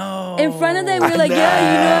 I know. In front of them, you're I like,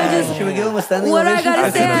 yeah, you know, Should we give him a standing what I ovation? gotta I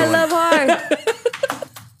say, see I the love hard.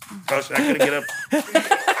 Gosh, I couldn't get up.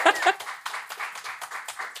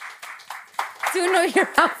 Dude, no, your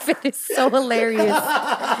outfit is so hilarious. All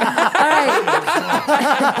right.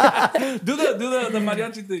 do the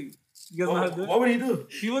mariachi thing. You guys know how to do it? What would he do?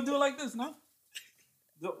 He would do it like this, no?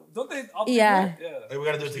 Don't they? All Yeah. do it? Yeah. Hey, we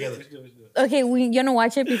gotta do it together. We should do it. Okay, you wanna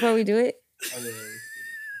watch it before we do it? Oh,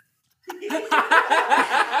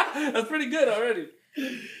 yeah. That's pretty good already.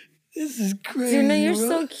 This is crazy. Dude, no, you're bro.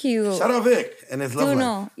 so cute. Shout out Vic and his love Dude, life.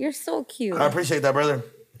 no, you're so cute. I appreciate that, brother.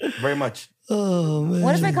 Very much. Oh, man.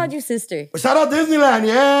 What if I called you sister? But shout out Disneyland,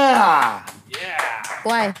 yeah.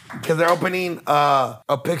 Why? Because they're opening a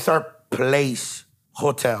Pixar Place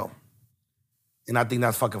hotel. And I think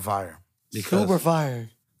that's fucking fire. Because Super fire.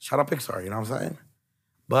 shout out Pixar, you know what I'm saying?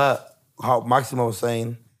 But how Maximo was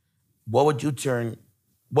saying, what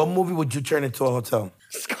movie would you turn into a hotel?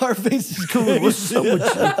 Scarface is Dude, cool. what's up with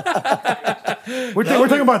you? We're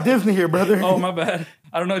talking about Disney here, brother. Oh, my bad.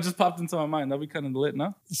 I don't know. It just popped into my mind. That'd be kind of lit,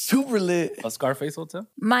 no? Super lit. A Scarface hotel?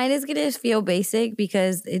 Mine is gonna feel basic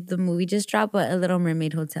because the movie just dropped, but a Little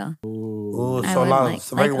Mermaid hotel. Ooh, I so would long.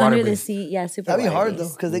 so very under the water-based. sea. Yeah, super. That'd be hard though,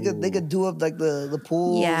 water-based. because they could do up like the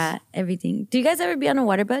pools. Yeah, everything. Do you guys ever be on a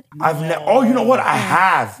waterbed? Oh, you know what? I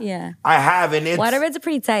have. Yeah. I have, and it's... Waterbeds are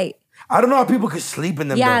pretty tight. I don't know how people could sleep in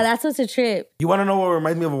them, Yeah, though. that's what's a trip. You want to know what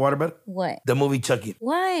reminds me of a waterbed? What? The movie Chucky.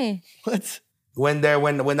 Why? What? When that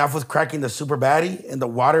was cracking the super baddie and the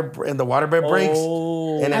waterbed breaks.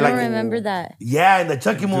 Oh, And I it, don't like, remember that. Yeah, in the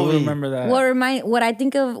Chucky I do movie. remember that. What I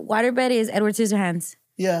think of waterbed is Edward Scissorhands.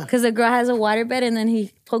 Yeah. Because the girl has a waterbed and then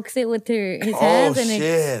he pokes it with his Oh, hands and it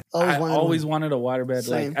shit. I wanted always one. wanted a waterbed.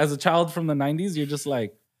 Same. Like as a child from the 90s, you're just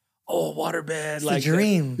like, oh, waterbed. It's like the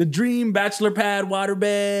dream. The dream, bachelor pad,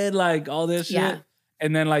 waterbed, like all this shit. Yeah.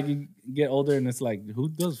 And then like you get older and it's like, who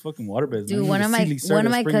does fucking waterbeds? Dude, man? one You of need my to see one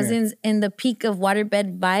of Serta my Springer. cousins in the peak of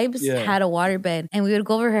waterbed vibes Yeah. had a waterbed, and we would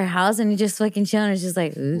go over her house and just fucking chill, and it's just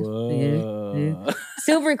like Whoa.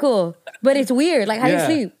 super cool, but it's weird. Like how Yeah.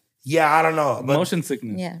 you sleep? Yeah, I don't know. But, Motion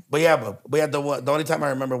sickness. Yeah, the only time I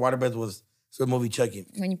remember waterbeds was the movie Chucky.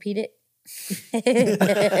 when you peed it.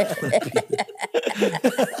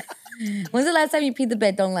 When's the last time you peed the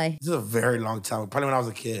bed? Don't lie. This is a very long time. Probably when I was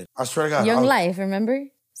a kid. I swear to God. I Young was- Life, remember?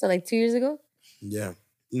 So like 2 years ago. Yeah.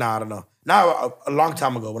 Nah, I don't know. Nah, a long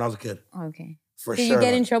time ago when I was a kid. Okay. For Did sure. you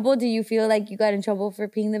get in like, trouble? Do you feel like you got in trouble for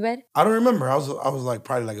peeing the bed? I don't remember. I was like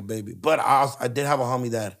probably like a baby. But I did have a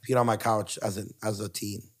homie that peed on my couch as a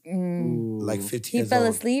teen. Like 15 He years fell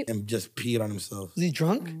old. asleep? And just peed on himself. Was he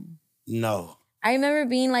drunk? No. I remember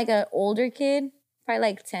being like an older kid, probably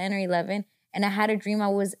like 10 or 11, and I had a dream I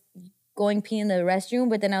was going pee in the restroom,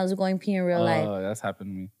 but then I was going pee in real life. Oh, that's happened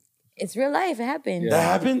to me. It's real life. It happened. That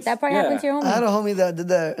happens? That part Yeah. happened to your I had homie. a homie that did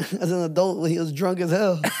that as an adult when he was drunk as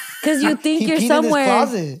hell. Because you think He you're peed somewhere. in his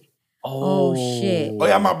closet. Oh, shit. Oh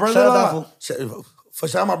yeah, my brother-in-law. Shout out,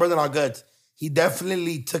 Shout out my brother-in-law Guts. He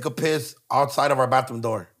definitely took a piss outside of our bathroom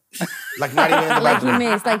door. Like not even in the Like he bathroom.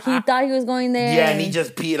 missed. Like he thought he was going there. Yeah, and he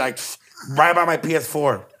just peed like right by my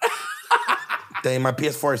PS4. Dang, my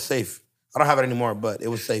PS4 is safe. I don't have it anymore, but it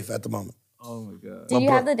was safe at the moment. Oh my god. Did you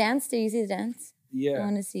have the dance? Did you see the dance? Yeah. I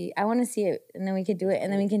want to see. I want to see it, and then we could do it,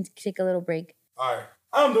 and then we can take a little break. All right.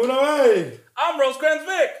 I'm doing all right. I'm Rosecrans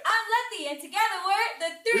Vic. I'm Letty, and together we're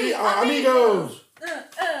the We are amigos.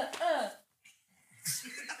 Uh.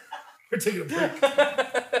 We're taking a break.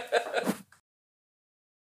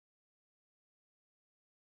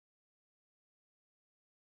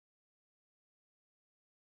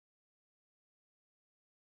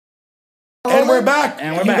 And we're back.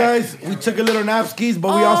 And we're you back. guys, we took a little nap skis,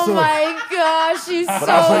 but we also, Oh my gosh, she's but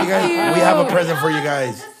so also, you guys, cute. we have a present for you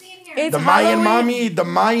guys. It's The Mayan Halloween. mommy, the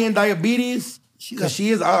Mayan diabetes, because she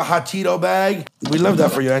is a hot Cheeto bag. We love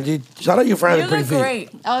that for you, Angie. Shout out you for having You pretty look feet.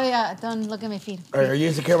 great. Oh yeah, don't look at my feet. Are you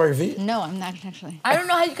insecure about your feet? No, I'm not actually. I don't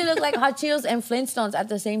know how you can look like Hot Cheetos and Flintstones at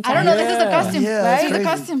the same time. I don't know. This is the costume. Yeah, that's This is the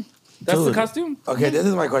crazy. costume. That's the Dude. costume? Okay, this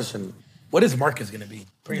is my question. What is Marcus gonna be?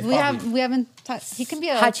 Pretty We haven't. He can be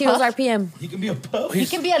a Hot Cheetos puff. RPM. He can be a pup. He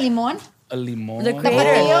can be a limon. A limon. The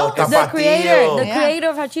creator. Oh, the Tapatio. creator. The Yeah. creator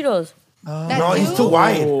of Hot Cheetos. That No, he's dude? too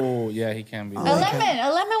wide. Oh, yeah, he can be. A lemon. A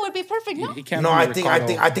lemon would be perfect. No. He can't No, be I Ricardo.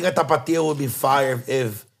 think a tapatio would be fire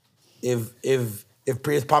if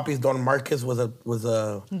Prius Papi's Don Marcus was a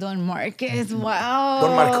Don Marcus. Wow.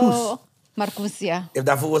 Don Marcus. Marcus, yeah. if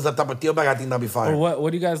that food was a tapatio bag, I think that'd be fire. Or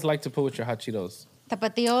what do you guys like to put with your hot Cheetos?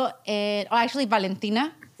 Tapatio. Actually,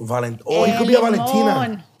 Valentina. Oh, he could be a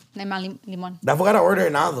Valentina. Limon. That fool gotta order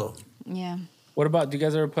it now though. Yeah. What about, do you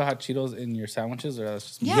guys ever put hot Cheetos in your sandwiches, or that's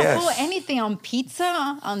just me? Yeah, Yes. put anything on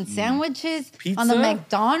pizza, on sandwiches, Pizza? on the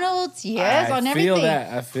McDonald's. Yes, on I everything. feel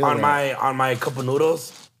that. I feel On that. my cup of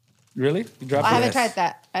noodles. Really? You dropped I it? haven't tried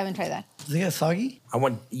that. Does it get soggy?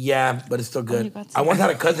 But it's still good. you got I once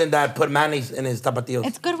had a cousin that put mayonnaise in his tapatios.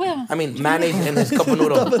 It's good, Will. I mean, mayonnaise in his cup of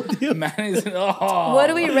noodles. Mayonnaise. Oh. What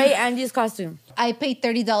do we rate Angie's costume? I paid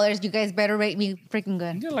 $30. You guys better rate me freaking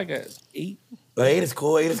good. You get like a 8. But 8 is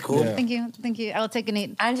cool. 8 is cool. Yeah. Thank you. I'll take an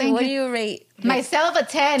 8. Angie, Thank what do you rate? Myself a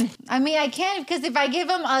 10. I mean, I can't because if I give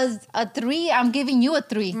him a 3, I'm giving you a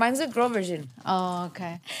 3. Mine's a girl version. Oh,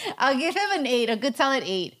 okay. I'll give him an 8, a good solid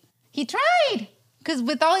 8. He tried. Because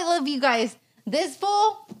with all of you guys, this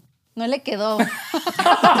fool, no le quedó.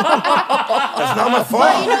 That's not my fault.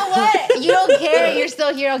 But you know what? You don't care. You're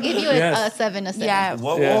still here. I'll give you Yes. a 7, a 7. Yeah.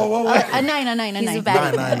 Whoa, Yeah. whoa, whoa, whoa. A 9, a 9, a He's 9. a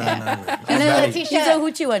baddie. Nah. And then Letitia. He's a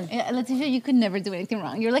hoochie one. Yeah, Letitia, you could never do anything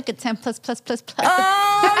wrong. You're like a 10 plus.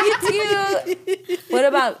 Oh, you cute. What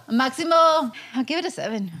about Maximo, I'll give it a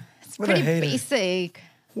 7. It's What a pretty hater. basic.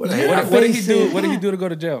 What did he do? What did he do to go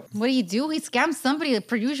to jail? What do? He scams somebody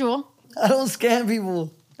per usual. I don't scam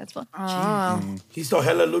people. That's fun. He's still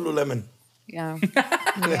hella Lululemon. yeah?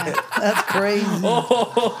 Yeah. That's crazy. I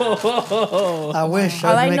wish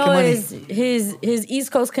All I I was making know money. is his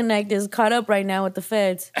East Coast connect is caught up right now with the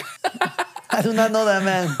feds. I do not know that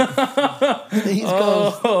man. The East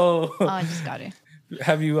Coast. Oh, Oh, I just got it.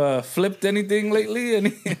 have you flipped anything lately?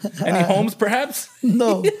 Any homes, perhaps?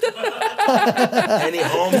 No, Any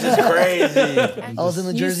homes is crazy. I was in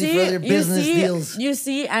New Jersey for other business deals. You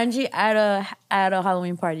see Angie at a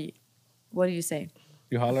Halloween party. What do you say?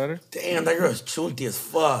 You holler at her? Damn, that girl's chunty as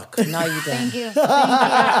fuck. No, you don't. Thank you. And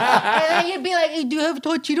then you'd be like, do you have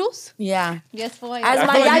toy Cheetos? Yeah. Yes, boy. As I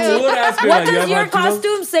my feel like you would ask her, what like, you does have your hot Cheetos?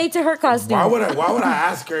 costume say to her costume? Why would I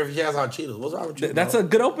ask her if she has hot Cheetos? What's wrong with you? That's bro? a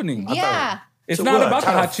good opening. yeah. It's So not what, about the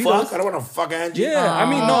tryna hot Cheetos. fuck? I don't want to fuck Angie. Yeah, I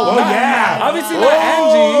mean, no. Oh, not- yeah. Obviously not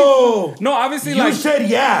Oh. Angie. No, obviously You like... said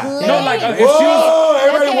yeah. No, like if she Whoa, was...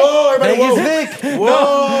 everybody, Okay. whoa, everybody, Vegas whoa. Vic.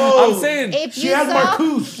 Whoa. I'm saying... If She you has saw,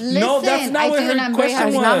 Marcus. listen, No, that's not I what do, her and I'm very question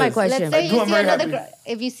happy. That's not my was. question. Let's say do, you I'm see very another happy. girl.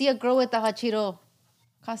 If you see a girl with a hot Cheeto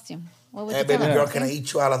costume, what would Hey, you tell baby her? girl, can I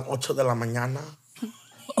eat you a las 8 de la mañana?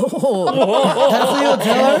 That's what you'll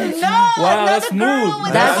tell her? No, Wow, that's another girl smooth.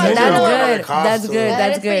 with That's a hot that's Cheeto. good. Costume. That's good. That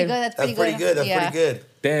That's is pretty good. That's That's pretty good. That's Yeah. pretty good.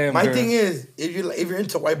 Damn, My girl. thing is, if you're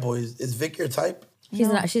into white boys, is Vic your type? She's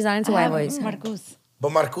not into white boys. Marcus.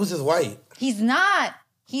 But Marcus is white. He's not.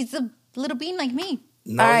 He's a Little bean like me.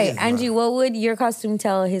 No, All he right, is not. Angie, what would your costume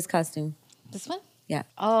tell his costume? This one? Yeah.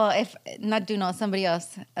 Oh, if not Duno, somebody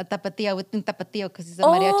else. A tapatio with un tapatio because he's a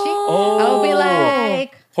mariachi. I would be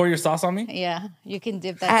like, Pour your sauce on me? yeah, you can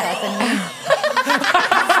dip that sauce in me.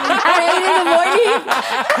 At 8 in the morning.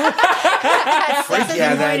 Freaky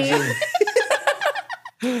ass Angie.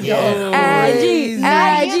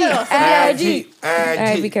 Angie. All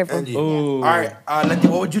right, be careful. Angie. All right, Letty,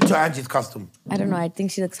 what would you tell Angie's costume? I don't know. I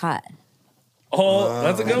think she looks hot. Oh,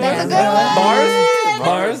 that's a good one. That's a good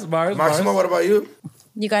one. Bars. Maximo, what about you?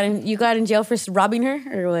 You got in jail for robbing her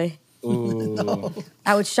or what? Ooh. No.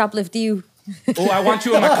 I would shoplift you. Oh, I want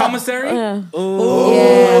you in my commissary? Yeah. It's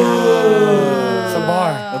a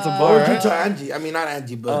bar. That's a What bar, would you right? tell Angie? I mean, not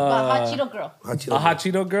Angie, but Hot Cheeto girl. Hot Cheeto. A hot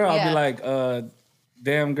Cheeto girl? I'll Yeah. be like,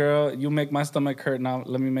 damn girl, you make my stomach hurt. Now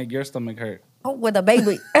let me make your stomach hurt. Oh, with a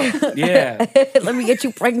baby. Yeah. Let me get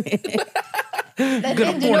you pregnant. That's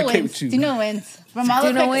gonna it. Duno fornicate wins. with you. Duno wins. From all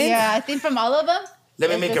of Duno them. wins? Yeah, I think from all of them. Let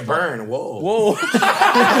me it's make this it one. burn. Whoa. Whoa.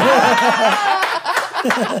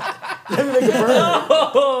 Let me make it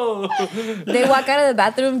burn. They walk out of the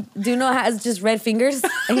bathroom. Duno has just red fingers.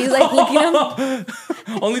 And he's like licking them.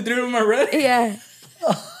 Only 3 of them are red? Yeah.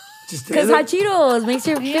 Just Because hot Cheetos makes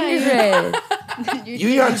your fingers red. You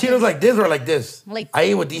eat hot Cheetos like this or like this? Like- I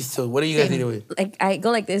eat with these two. What do you guys eat it with? Like I go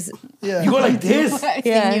like this. Yeah. You go like this?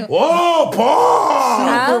 Yeah. Whoa, Paul!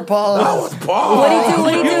 Huh? That Pause. was Paul. What do you do?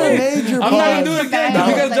 What do you do? Major I'm not gonna pause. do it again No. because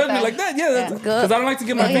you guys Like judge me that. like that. Yeah, that's Good. because I don't like to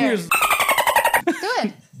get my Right here. fingers. Do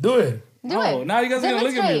it. Do it. Do Oh, it. now you guys are gonna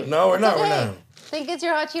look at me. Demonstrate. No, we're not. It's We're okay. not. Think it's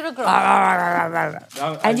your hot Cheeto girl.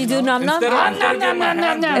 And you do nom nom? Instead of getting my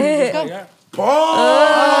hands dirty, Go. yeah. Paul!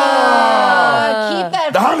 Keep that.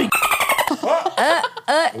 The homie.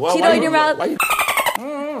 Cheeto in your mouth. Why you-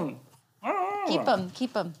 Keep them.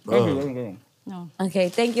 Keep them. Thank you, thank you. No, Okay,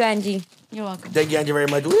 thank you, Angie. you're welcome. Thank you, Angie, very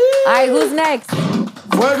much. Woo! All right, who's next?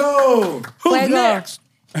 Fuego! Who's Fuego. next?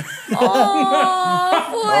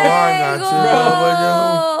 Oh, I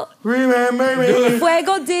got Fuego. Remember me.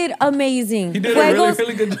 Fuego did amazing. He did a really,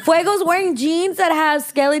 really good job. Fuego's wearing jeans that have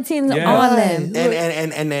skeletons Yeah. on Right.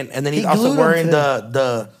 them. And then he's He also glued 'em wearing to-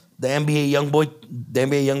 the NBA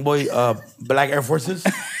Youngboy black Air Forces.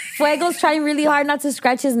 Fuego's trying really hard not to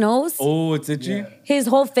scratch his nose. Oh, it's itchy. His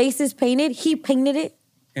whole face is painted. He painted it.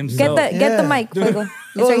 Himself. Get the Yeah. mic, Fuego. It's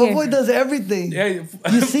Well, right the here. boy does everything. Yeah,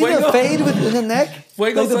 You see the fade in the neck?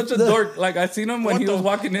 Fuego's Like such a dork. Like I seen him when he was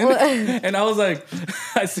walking in, and I was like,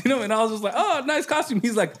 I seen him, and I was just like, oh, nice costume.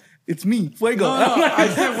 He's like, it's me, Fuego. No, I'm like, I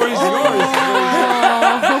said, where's yours?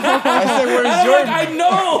 I said, where's I'm yours? like, I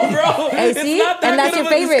know, bro. Hey, It's see? not that And that's good your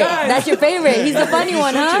of a favorite. disguise. That's your favorite. He's the funny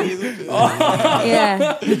one, huh?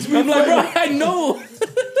 Yeah. I'm like, bro, I know.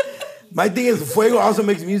 My thing is, Fuego also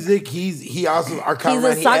makes music. He also our He's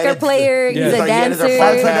cameraman. a he soccer edits player. Yeah. He's a Like, he edits our dancer.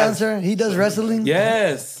 Salsa podcast. dancer. He does wrestling.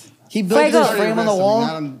 Yes. He built Fuego. his frame on the wall.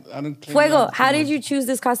 I don't claim Fuego, that. how did you choose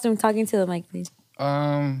this costume? Talking to the mic, please.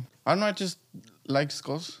 I don't know. I just like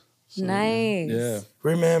skulls. Nice. Yeah.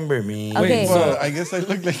 Remember me. Okay. Well, I guess I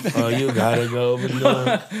look like that. Oh, you gotta go. But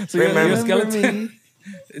no. So you're a Remember skeleton.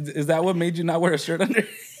 Is that what made you not wear a shirt under?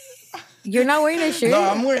 You're not wearing a shirt? No,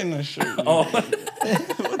 I'm wearing a shirt. Oh,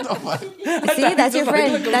 See, that's your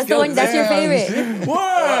friend. That's the one. That's your favorite.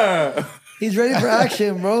 what? He's ready for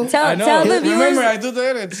action, bro. Tell know. the viewers. Remember, I do the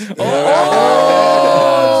edits.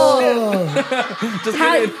 Just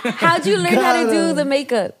kidding. How'd you learn how to do the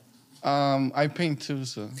makeup? I paint too,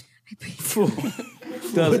 so.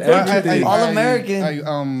 Does everything. All American.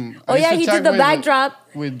 Oh yeah, he did the backdrop.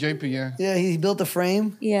 with JP. Yeah. Yeah, he built a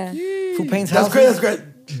frame. Yeah. Who paints That's houses? great. That's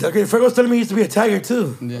great. That's great. Fuego's telling me he used to be a tiger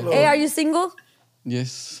too. Hey, are you single?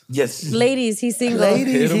 Yes. Yes. Ladies, he's single.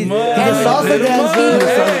 Ladies, Hit he's him a up. salsa Hit him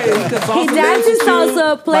dancer. He dances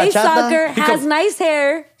salsa, plays Bachata. soccer, has nice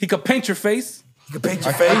hair. He could paint your face. You can paint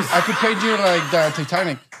your face. I could paint you like the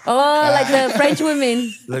Titanic. Oh, like the French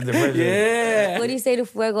women. Like the president. Yeah. What do you say to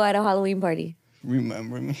Fuego at a Halloween party?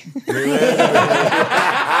 Remember me.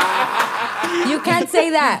 You can't say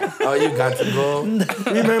that. Oh, you got to go.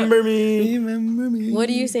 Remember me. Remember me. What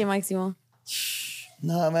do you say, Maximo?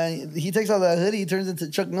 Nah, man. He takes off that hoodie, he turns into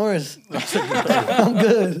Chuck Norris. I'm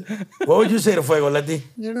good. What would you say to Fuego, Letty?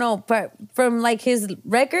 I don't know, but from like his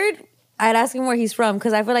record, I'd ask him where he's from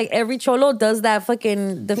because I feel like every cholo does that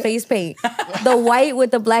the face paint, the white with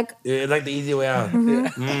the black. Yeah, like the easy way out.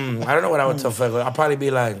 Mm-hmm. I don't know what I would tell Fuego. I'd probably be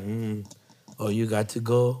like, oh, you got to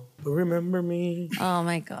go, but remember me. Oh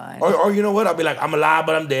my god! Or you know what? I'll be like, I'm alive,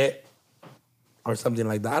 but I'm dead. Or something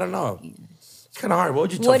like that. I don't know. It's kind of hard. What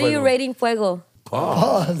would you tell What are Fuego? you rating Fuego?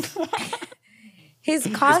 Pause. His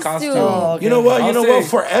costume. Oh, You know what? I'll You know say- what?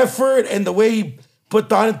 For effort and the way he put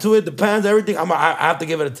thought into it, the pants, everything. I have to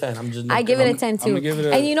give it a 10. I give it a 10 too.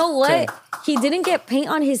 And you know what? 10. He didn't get paint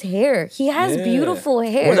on his hair. He has beautiful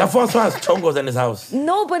hair. Well, that fool also has chongos in his house.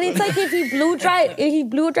 No, but it's like if he blew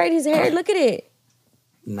dried his hair. Look at it.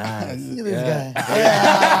 Nice. Look at this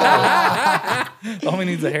guy. Homie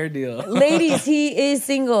needs a hair deal. Ladies, he is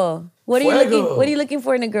single. What are you looking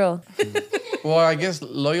for in a girl? Well, I guess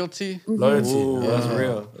loyalty. Loyalty. Ooh, that's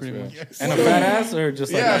real. Pretty much. And a fat ass or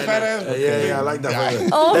just like Fat ass. Yeah, I like that.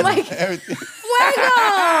 Oh my God. Everything.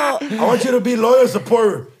 Fuego! I want you to be loyal,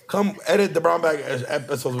 support. Come edit the brown bag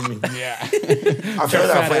episodes with me. Yeah. I feel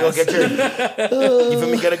that. Fuego, get your, you feel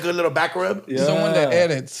me? Get a good little back rub. Yeah. Someone that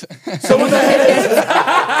edits. Someone that edits.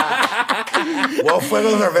 Well,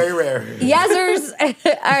 Fuegos are very rare. Yazzers. All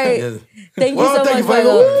right. Yes. Thank you Well, so thank much, you,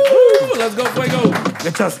 Fuego. Fuego. Woo, let's go, Fuego.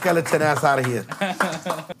 Get your skeleton ass out of here.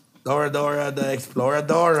 Dora, the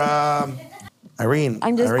Exploradora. Irene.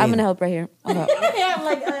 I'm gonna help right here. I'm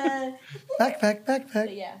like,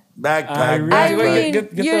 Backpack. yeah. Backpack. Irene,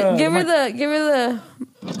 Get give her the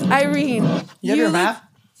Irene. You have your map?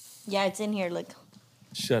 Yeah, it's in here. Look.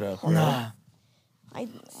 Shut up. Nah. I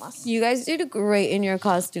must. You guys did great in your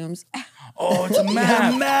costumes. Oh, it's a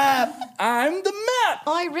map. Map. I'm the map.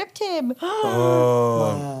 Oh, I ripped him.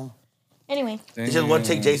 Oh. Anyway. You just want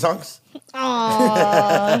to take J songs?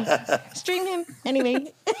 Aww. Stream him.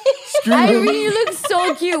 Anyway. Irene, you look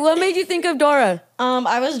so cute. What made you think of Dora?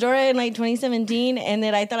 I was Dora in like 2017, and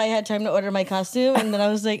then I thought I had time to order my costume, and then I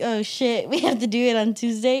was like, oh shit, we have to do it on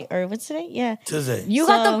Tuesday, or what's today? Yeah. Tuesday. You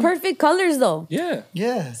got the perfect colors though. Yeah.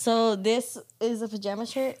 Yeah. So this is a pajama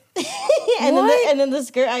shirt, and then the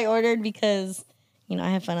skirt I ordered because, you know,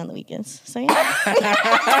 I have fun on the weekends. So yeah.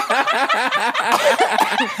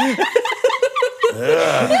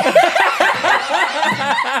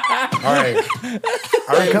 All right.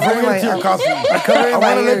 Before we get to your costume, I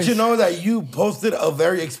want to let you know that you posted a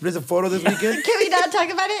very explicit photo this weekend. Can we not talk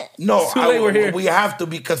about it? No, Too late, we're here. We have to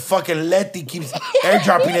because fucking Letty keeps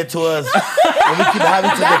airdropping it to us, and we keep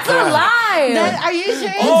having to That's a decline. lie. Are you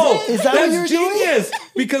sure? Oh, Is that what that's you're doing? genius.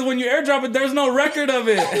 Because when you airdrop it, there's no record of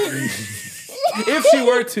it. If she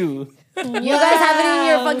were to. You guys have it in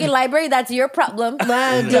your fucking library. That's your problem.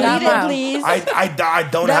 Delete it, please. I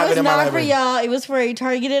don't That have was it in my not for library. y'all. It was for a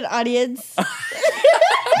targeted audience.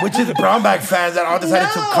 Which is the brown bag fans that all decided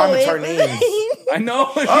to comment our names. I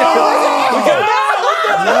know.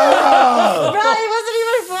 Bro, it wasn't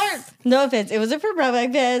even for. No offense. It wasn't for brown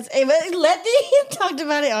bag fans. It was, Letty talked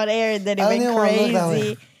about it on air, and then it I went didn't wanna look that crazy.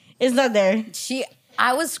 way. It's not there.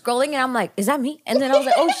 I was scrolling and I'm like, is that me? And then I was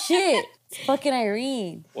like, oh shit, it's fucking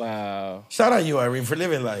Irene. Wow. Shout out you, Irene, for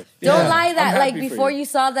living life. Don't lie I'm that like happy for before you. you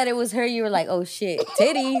saw that it was her, you were like, oh shit,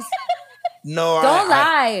 titties. No, Don't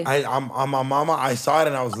lie. I'm on my mama. I saw it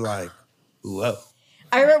and I was like, whoa.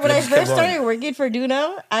 I remember when I Let's keep first going. started working for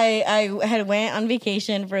Doknows, I had went on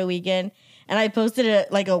vacation for a weekend, and I posted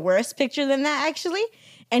a worse picture than that actually.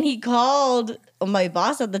 And he called my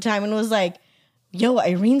boss at the time and was like, "Yo,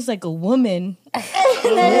 Irene's like a woman." And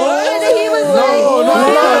then he was like,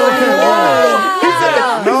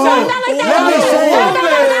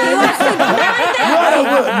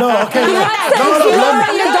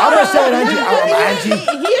 I'm gonna say it, Angie.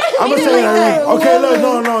 I'm gonna say it, Irene. Okay, look,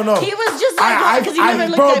 no. He was just like, because he never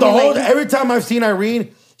looked bro, at the me whole like, every time I've seen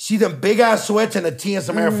Irene, she's in big ass sweats and a tee and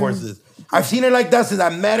some Air Forces. I've seen her like that since I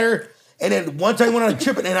met her. And then one time I went on a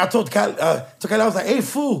trip and I told Kyle, I was like, hey,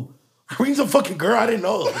 fool, Irene's a fucking girl. I didn't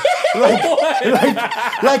know.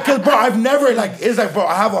 Cause bro, I've never it's like, bro,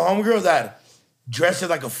 I have a homegirl that dresses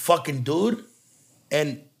like a fucking dude,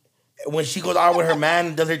 and when she goes out with her man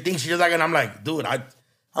and does her thing, she's just like, and I'm like, dude,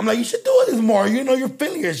 I'm like, you should do this more. You know, you're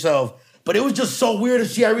feeling yourself. But it was just so weird to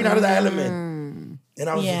see Irene out of that element. And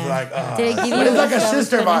I was just like, Did it give but you it's like a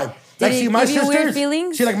sister vibe. Like, it see, my give you weird sisters,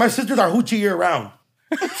 feelings? see, like, my sisters are hoochie year round.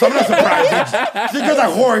 So I'm not surprised. Sisters are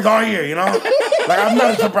whores all year, you know? Like, I'm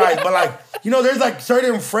not surprised. But, like, you know, there's, like,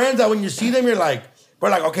 certain friends that when you see them, you're like, we're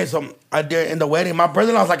like, okay, so in the wedding, my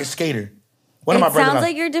brother-in-law's like a skater. One of my It sounds brother-in-laws.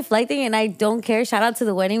 like you're deflecting, and I don't care. Shout out to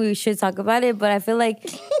the wedding. We should talk about it, but I feel like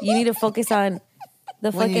you need to focus on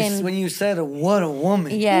the fucking. When you said, what a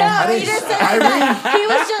woman. Yeah. no, he just said he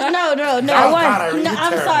was just no. God, Irene, No, you're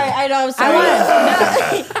I'm terrible. sorry. I know. I'm sorry.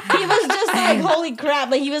 No, he was just like, holy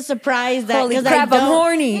crap! Like he was surprised that Holy 'cause crap, I I'm don't,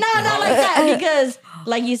 horny. No, not like that because,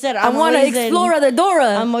 like you said, I want to explore the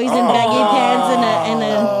Dora. I'm always in baggy pants and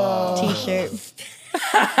a t-shirt.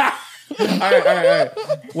 All right.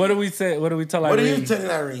 What do we say? What do we tell What are Irene? you telling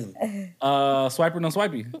Irene? Swipe or no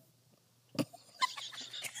swipey?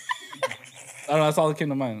 I don't know. That's all that came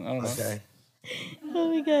to mind. I don't know. Okay.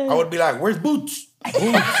 Oh my god. I would be like, "Where's Boots? Boots.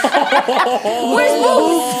 Where's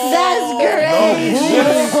boobs? That's great.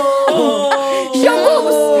 Show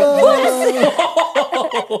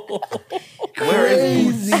Where is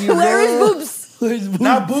Boots? boobs. Where is boobs? Where's boobs?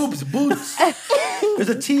 Not boobs, Boots. There's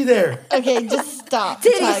a T there. Okay, just stop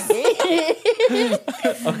Titties.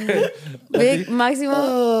 talking. Big Maximo.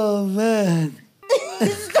 Oh man.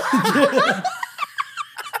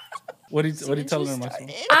 What are you telling her,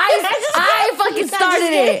 Maximo? I fucking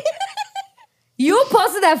started it. You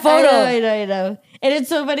posted that I photo. know. And it's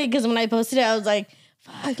so funny because when I posted it, I was like,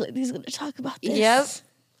 fuck, like he's gonna talk about this. Yep.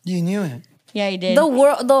 You knew it. Yeah, he did. The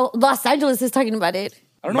world, the Los Angeles is talking about it.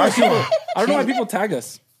 I don't know why people tag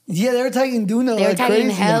us. Yeah, they were tagging Duno. They were like tagging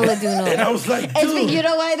crazy. hella And Duno. I was like, It's dude. you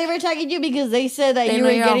know why they were tagging you? Because they said that They you know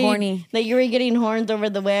were you're all getting horny. that you were getting horned over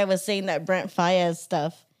the way I was saying that Brent Fayez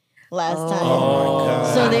stuff last time. Oh my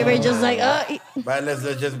God. So they were just like, Right, let's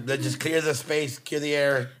just clear the space, clear the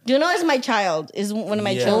air. Duno is my child, is one of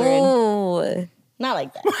my Yeah. children. Oh. Not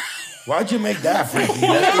like that. Why'd you make that freaky?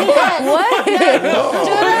 What?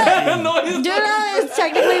 Duno is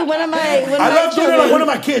technically one of my I love doing it children. like one of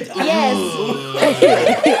my kids. Yes.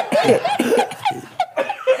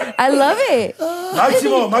 I love it.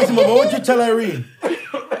 Maximo, what would you tell Irene?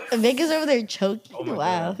 Vic is over there choking.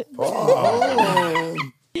 Wow.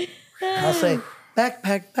 I'll say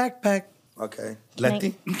backpack. Okay.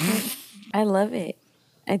 Letty? I love it.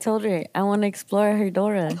 I told her I want to explore her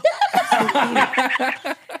Dora.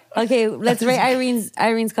 Okay, let's rate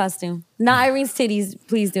Irene's costume. Not Irene's titties,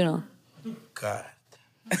 please do know. God.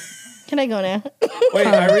 Can I go now? Wait,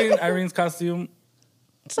 Irene's costume.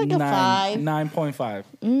 It's like a 5.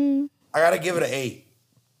 9.5. I gotta give it an 8.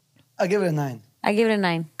 I'll give it a 9. I give it a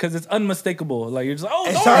 9. Because it's unmistakable. Like you're just like, oh,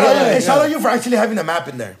 And no. shout out you for actually having a map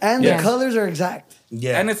in there. And Yeah. the colors are exact.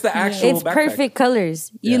 Yeah. And it's the actual It's backpack. perfect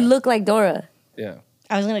colors. You Yeah. look like Dora. Yeah.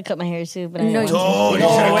 I was gonna cut my hair too, but I No, didn't you- want Oh, you should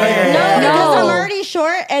have cut your to. hair. No, because I'm No. already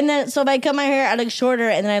short, and then so if I cut my hair, I look shorter,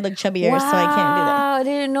 and then I look chubbier, so I can't do that. I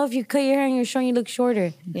didn't know if you cut your hair and you're showing you look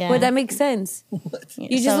shorter. Yeah. But that makes sense. You So I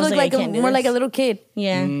just was look like I can't do more this. like a little kid.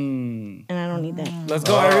 Yeah, and I don't need that. Let's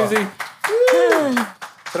go, Irene.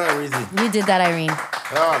 Shout out Reezy. You did that, Irene.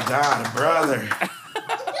 Oh, God, brother.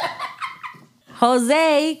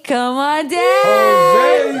 Jose, come on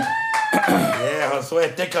down. Yeah,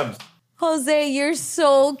 Josue Thickums. Jose, you're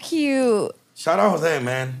so cute. Shout out Jose,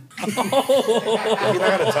 man. You not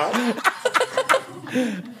gonna talk?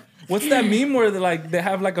 What's that meme where they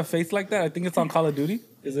have like a face like that? I think it's on Call of Duty.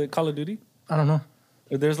 Is it Call of Duty? I don't know.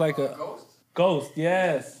 Or there's like a ghost.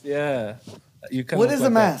 Yes, yeah. You kinda What look is like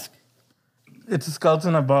the that. mask? It's a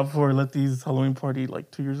skeleton I bought for Letty's Halloween party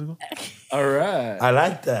like 2 years ago. All right. I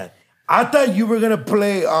like that. I thought you were gonna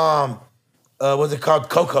play what's it called?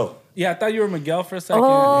 Coco. Yeah, I thought you were Miguel for a second.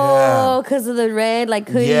 Oh, because of the red, like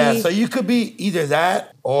hoodie. Yeah, so you could be either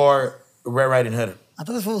that or Red Riding Hood. I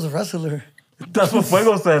thought this fool was a wrestler. That's what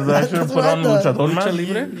Fuego said. I should have That's put what I on thought. Luchador Lucha mask.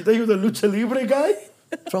 Libre? You think he was a Lucha Libre guy?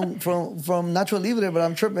 from Nacho Libre, but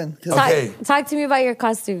I'm tripping. 'Cause Okay. Talk to me about your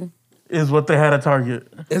costume. Is what they had at Target.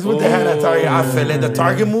 It's what they had at Target. I feel it. The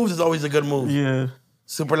Target moves is always a good move. Yeah.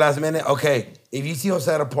 Super last minute. Okay, if you see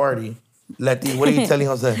Jose at a party, Letty, what are you telling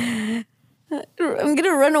Jose? I'm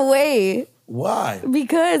gonna run away Why?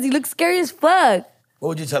 because he looks scary as fuck. What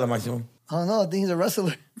would you tell him, Maximo? I don't know. I think he's a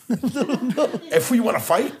wrestler. If you want to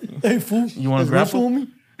fight, Hey, fool. You wanna Let's grapple? wrestle me?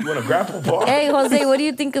 you want to grapple, ball. Hey, Jose, what do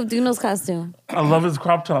you think of Duno's costume? I love his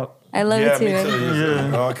crop top. I love Yeah, it too. me too.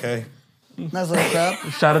 Yeah. Oh, okay. Nice little crap.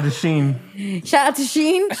 Shout out to Sheen. Shout out to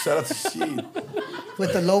Sheen. Shout out to Sheen.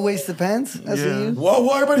 With the low-waisted pants. I see Yeah. you. Whoa,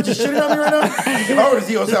 everybody just shitting on me right now? If I were to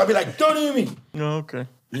see Jose, I'd be like, don't eat me. Oh, okay.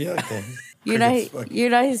 Yeah, okay. You're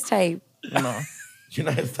not his type. No. You're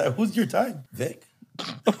not his type. Who's your type? Vic?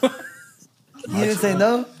 You didn't say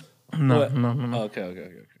no? No, What? no. Okay.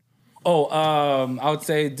 Oh, I would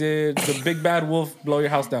say, did the big bad wolf blow your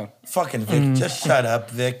house down? Fucking Vic. Just shut up,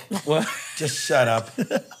 Vic. What? Just shut up.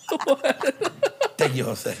 Thank you,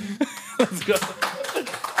 Jose. Let's go.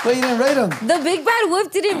 But you didn't rate him. The big bad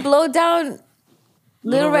wolf didn't blow down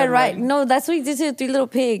Little Red Red Riding. Riding. No, that's what he did to the Three Little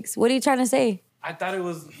Pigs. What are you trying to say? I thought it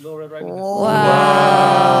was Little Red Riding Hood.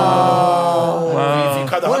 If you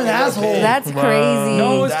cut the What an homie a little asshole. bit. That's crazy.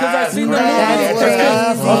 No, it's because I seen the That's movie. That's crazy.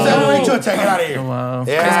 crazy. Jose, we'll reach you and take it out of here. Wow.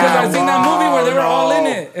 Yeah, It's because I seen that movie where they were all in no.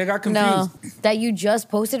 it. It got No, confused. that you just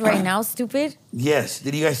posted right now, stupid. Yes.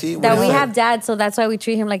 Did you guys see? What That is we that? have dads, so that's why we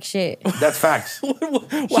treat him like shit. That's facts.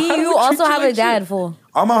 You also have a dad, fool.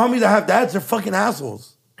 All my homies that have dads are fucking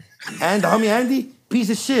assholes. And the homie Andy, piece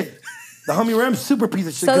of shit. The homie Rem, super piece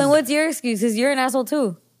of shit. So then 'cause what's your excuse? Because you're an asshole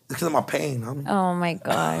too. because of my pain, homie. Oh my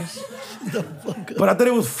gosh. But I thought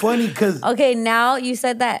it was funny because Okay, now you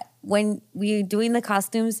said that when we're doing the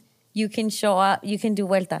costumes, you can show up, you can do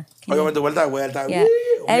vuelta. Can you- vuelta. Yeah.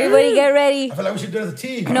 Everybody get ready. I feel like we should do it as a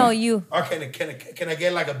team. No, you. Okay, can I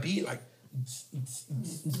get like a beat? Like,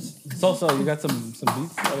 So you got some beats? I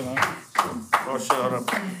don't know. oh shit, hold up.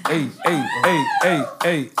 Hey.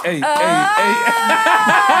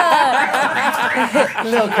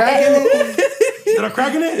 Little crack in it. Did I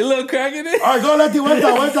crack in A it? little crack in it? All right, go, Letty,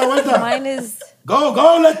 vuelta. Mine is Go,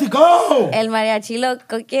 Letty, go. El mariachi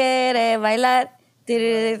loco quiere bailar.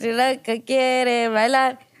 Loco quiere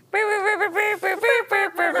bailar.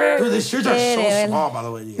 Dude, these shirts are so small, by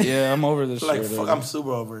the way. Yeah, I'm over this Like, shit. fuck, I'm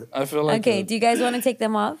super over it. I feel like Okay, do you guys want to take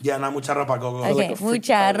them off? Yeah, nah, mucha ropa, go. Okay,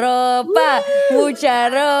 mucha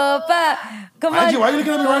ropa. Come Angie, on. why are you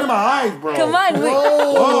looking at me right in my eyes, bro? Come on.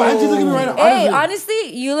 Oh, Angie's looking at me right in my Hey, eyes.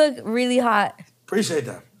 honestly, you look really hot. Appreciate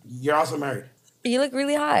that. You're also married. You look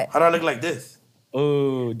really hot. How do I look like this?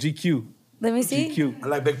 Oh, GQ. Let me see. GQ. I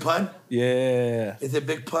like Big Pun. Yeah. Is it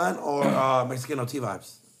Big Pun or Mexican OT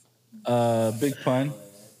vibes? Big Pun.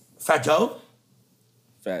 Fat Joe?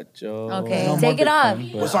 Fat Joe. Okay, No more take it Big off.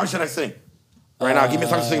 Pun, What song should I sing? Right now, give me a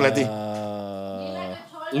song to sing, Letty.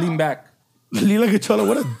 Lean Back. Lila Gachola,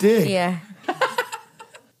 what a dick. Yeah.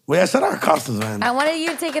 Wait, I said our costumes, man. I wanted you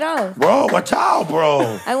to take it off. Bro, watch out,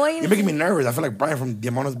 bro. I want you You're to making me nervous. I feel like Brian from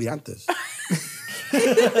Diamonos Viantes.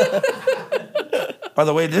 By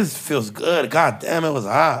the way, this feels good. God damn, it was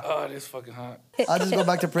hot. Oh, it is fucking hot. I'll just go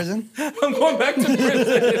back to prison. I'm going back to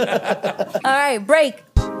prison. All right, break.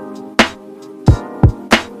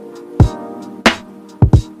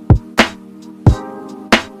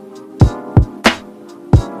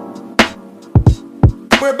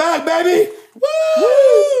 We're back, baby. Do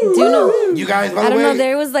you know? You guys, by I the don't way, know.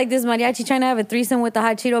 There was like this mariachi trying to have a threesome with the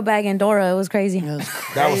hot Cheeto bag and Dora. It was crazy.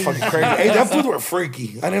 that was fucking crazy. Hey, that foods were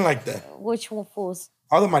freaky. I didn't like that. Which one fools?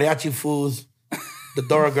 All the mariachi fools, the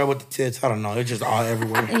Dora girl with the tits. I don't know. It's just all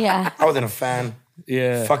everywhere. Yeah. I wasn't a fan.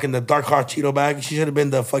 Yeah. Fucking the dark hot Cheeto bag. She should have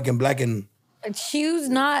been the fucking black and. She was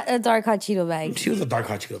not a dark hot Cheeto bag. She was a dark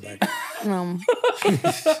hot Cheeto bag. No.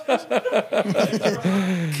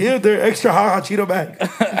 Killed their extra hot Cheeto bag.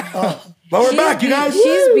 But we're back, you guys.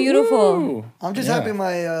 She's beautiful. I'm just happy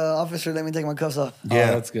my officer let me take my cuffs off.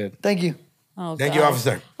 Yeah, Oh, that's good. Thank you. Oh, Thank God. you,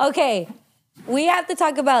 officer. Okay. We have to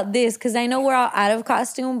talk about this because I know we're all out of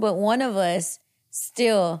costume, but one of us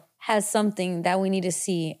still has something that we need to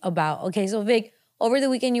see about. Okay, so Vic, over the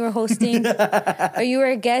weekend you were hosting, or you were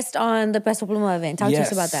a guest on the Peso Pluma event. Talk to us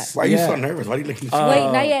Yes. about that. Why are you Yeah. so nervous? Why are you looking so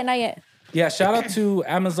Wait, not yet. Yeah, shout out to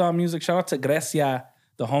Amazon Music. Shout out to Grecia,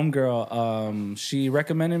 the homegirl. She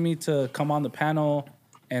recommended me to come on the panel,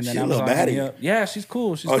 and then She's a little Amazon hit me baddie. up. Yeah, she's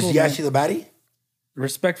cool. She's Oh, cool. yeah, man. she's a baddie?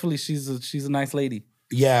 Respectfully, she's a nice lady.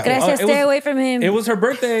 Yeah. Gracias, it stay was- away from him. It was her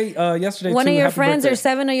birthday yesterday. One too. of your Happy friends birthday. or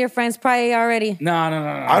 7 of your friends probably already. No. I don't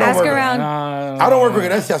Ask work around. I don't work with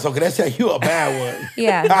Grecia, so Grecia, you a bad one.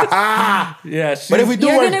 Yeah. Yeah, But if we do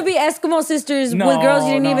You're work, going to be Eskimo sisters No, with girls you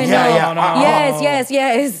didn't no. even Yeah, know. yeah.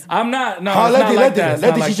 Yes. I'm not. No, Huh, it's Letty, not like Letty, that. It's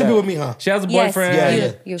Letty, not like she should be that. with me, huh? She has a Yes. boyfriend. Yeah, You-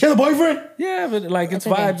 yeah. you- She has a boyfriend? Yeah, but like it's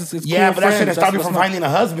That's okay. vibes. It's Yeah, cool but that shouldn't friends. stop you That's from my- finding a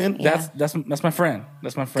husband. That's my friend.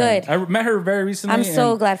 That's my friend. Good. I met her very recently. I'm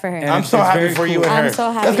so and- glad for her. and I'm so it's happy very for you cool. and her. I'm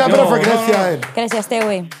so happy. Let's clap it up for No, Grecia. Gracias, stay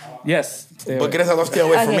away. Yes. Stay But away. Grecia, don't stay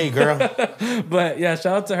away from Okay. me, girl. But yeah,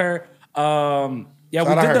 shout out to her. Yeah,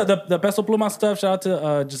 Shout we out did the Peso Pluma stuff. Shout out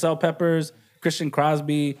to Giselle Peppers, Christian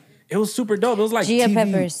Crosby. It was super dope. It was like Gia TV.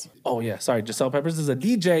 Peppers. Oh yeah, sorry. Giselle Peppers is a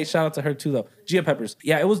DJ. Shout out to her too, though. Gia Peppers.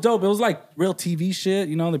 Yeah, it was dope. It was like real TV shit.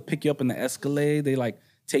 You know, they pick you up in the Escalade. They like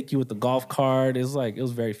take you with the golf cart. It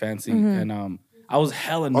was very fancy. Mm-hmm. And I was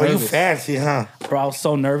hella Oh, nervous. you fancy, huh? Bro, I was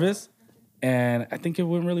so nervous, and I think it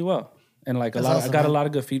went really well. And like That's I awesome, got a man. lot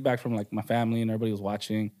of good feedback from like my family and everybody was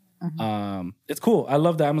watching. Mm-hmm. It's cool. I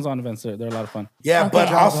love the Amazon events. They're a lot of fun. Yeah, but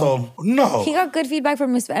Okay. also, no. He got good feedback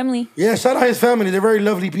from his family. Yeah, shout out his family. They're very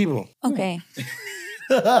lovely people. Okay.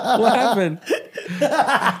 What happened?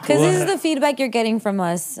 Because this is the feedback you're getting from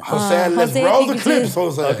us. Jose, let's Jose, if roll you the could clips, just-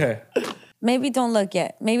 Jose. Okay. Maybe don't look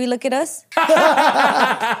yet. Maybe look at us.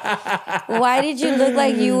 Why did you look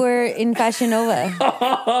like you were in Fashion Nova?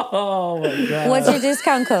 Oh my god. What's your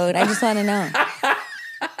discount code? I just want to know.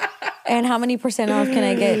 And how many % off can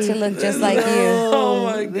I get to look just like you? Oh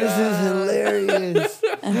my god. This is hilarious.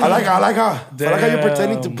 I like how you're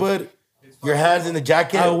pretending to Damn. put your hands in the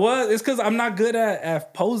jacket. I was. It's because I'm not good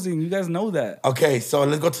at posing. You guys know that. Okay, so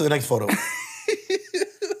let's go to the next photo.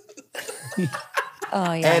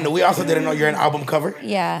 Oh, yeah. And we also didn't know you're an album cover.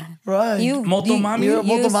 Yeah. Right. Motomami? You're a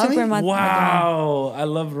Motomami? super Wow. I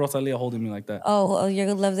love Rosalia holding me like that. Oh, you're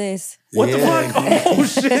gonna love this. What the Yeah. fuck? Oh,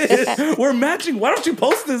 shit. We're matching. Why don't you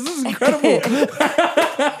post this? This is incredible.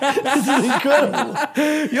 This is incredible.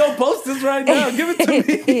 Yo, post this right now. Give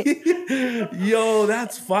it to me. Yo,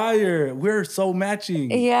 that's fire. We're so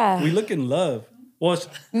matching. Yeah. We look in love. Well,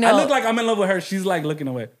 I No. look like I'm in love with her. She's like looking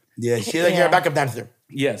away. Yeah, she's like, you're a backup dancer.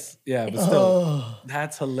 Yes. Yeah, but still.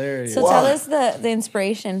 That's hilarious. So tell us the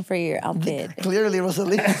inspiration for your outfit. Clearly,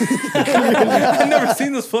 Rosalia. I've never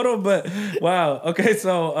seen this photo, but wow. Okay,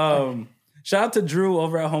 so shout out to Drew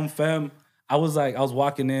over at Home Fem. I was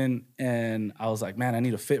walking in and I was like, man, I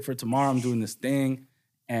need a fit for tomorrow. I'm doing this thing.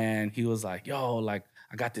 And he was like, yo, like,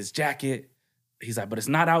 I got this jacket. He's like, but it's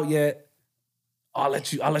not out yet. I'll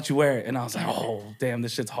let you wear it. And I was like, oh, damn,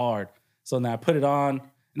 this shit's hard. So then I put it on.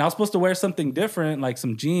 And I was supposed to wear something different, like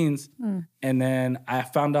some jeans. And then I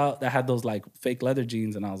found out that I had those like fake leather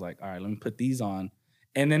jeans. And I was like, all right, let me put these on.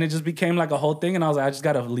 And then it just became like a whole thing. And I was like, I just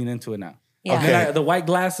got to lean into it now. Yeah. And then the white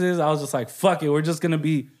glasses, I was just like, fuck it. We're just going to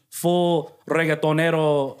be full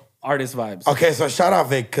reggaetonero artist vibes. Okay, so shout out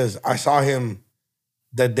Vic, because I saw him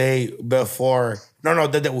the day before.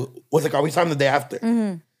 What's it called? We saw him the day after.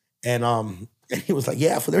 And he was like,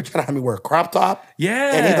 yeah, so they're trying to have me wear a crop top.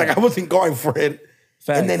 Yeah. And he's like, I wasn't going for it.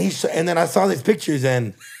 Facts. And then I saw these pictures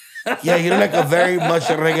and yeah, you look like a very much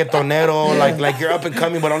a reggaetonero, like you're up and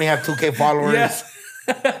coming but only have 2K followers. Yes.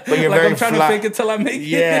 But you're Like very I'm trying flat. to fake it till I make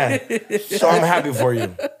it. Yeah. So I'm happy for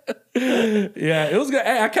you. Yeah, it was good.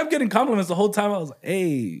 Hey, I kept getting compliments the whole time. I was like,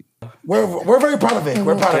 hey. We're very proud of it.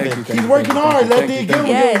 We're proud of Thank it. you, thank He's you, working thank you, hard. thank Letty, you, give him.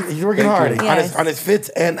 thank you. He's working Thank hard you. Yes. on his fits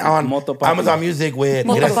and on Moto Papi. Amazon Music with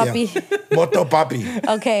Moto Gracia. Papi. Moto Papi.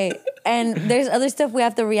 Okay, and there's other stuff we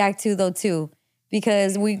have to react to though too,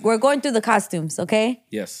 because we're going through the costumes. Okay,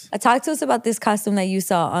 Yes. talk to us about this costume that you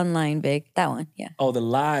saw online, Vic. That one, yeah. Oh, the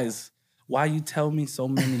lies. Why you tell me so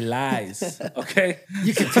many lies? Okay.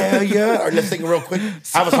 You can tell or let's sing it real quick.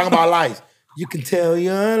 I was talking about lies. You can tell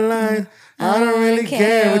your lies. I don't really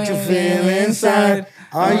care what you feel inside.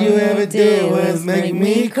 All you ever did was make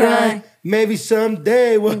me cry. Maybe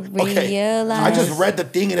someday we'll... Okay, Realize. I just read the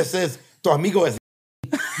thing and it says, tu amigo es...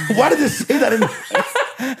 Why did it say that in...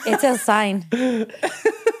 It's a sign.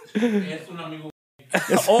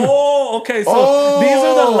 Oh, okay. So these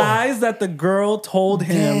are the lies that the girl told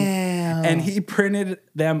him. Damn. And he printed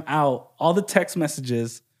them out. All the text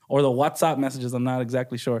messages or the WhatsApp messages, I'm not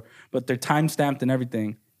exactly sure. But they're time-stamped and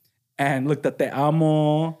everything. And look, te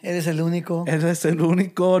amo. Eres el único. Eres el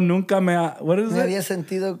único. Nunca me... What is Me it? había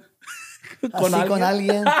sentido Con así con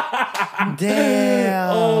alguien. Damn.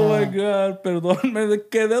 Oh my God, perdón, me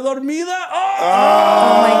quedé dormida. Oh,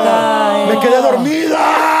 Oh my God. ¡Me quedé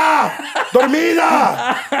dormida!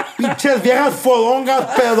 ¡Dormida! Pinches viejas fodongas,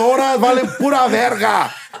 pedoras, valen pura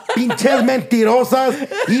verga. Pinches mentirosas,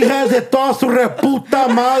 hijas de toda su reputa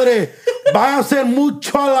madre. Van a ser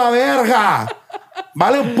mucho a la verga.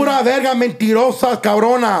 Valen pura verga, mentirosas,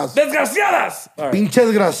 cabronas. ¡Desgraciadas! All right. Pinches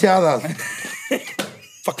desgraciadas.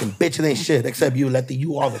 Fucking bitches ain't shit, except you, Letty.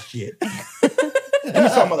 You all the shit. You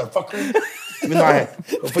saw, motherfucker. Even though I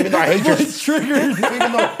hate your...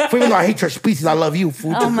 Even though I hate your species, I love you,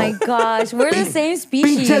 fool. Oh my gosh, we're the same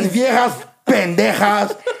species. Pinches viejas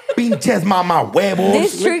pendejas. Pinches mamahuevos.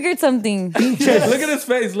 This triggered something. Pinches... Look at his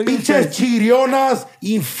face. Look at his Pinches face. chirionas,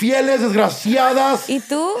 infieles, desgraciadas. ¿Y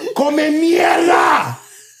tú? Come mierda!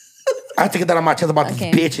 I have to get that on my chest about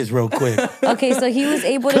Okay. these bitches real quick. Okay, so he was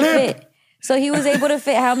able to Clip. fit. So he was able to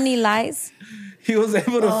fit how many lies? He was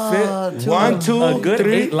able to fit 1, 2, a good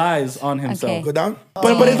 3. 8 lies on himself. Okay. Go down.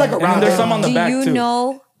 But it's like a And round. then there's some on the Do back you too.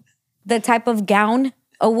 know the type of gown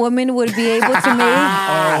a woman would be able to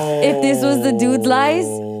make if this was the dude's lies?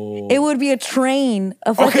 It would be a train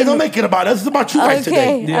of fucking... Okay, don't make it about us. This is about you guys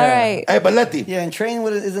Okay, today. all right. Hey, but Letty. Yeah, and train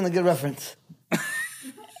isn't a good reference.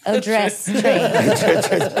 A dress train.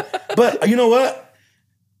 But you know what?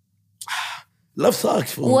 Love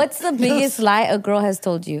sucks, fool. What's the biggest lie a girl has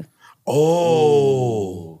told you?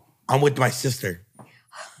 Oh, I'm with my sister.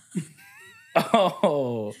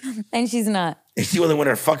 Oh. And she's not. And she wasn't with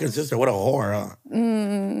her fucking sister. What a whore, huh?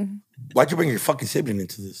 Why'd you bring your fucking sibling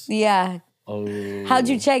into this? Yeah. Oh. How'd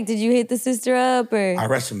you check? Did you hit the sister up or? I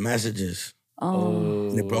read some messages.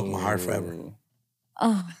 And it broke my heart forever.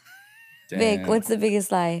 Vic, what's the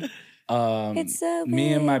biggest lie? It's so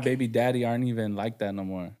Me and my big. baby daddy aren't even like that no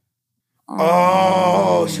more.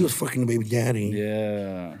 Oh, she was fucking the baby daddy.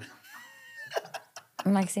 Yeah.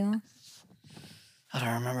 Maximo? I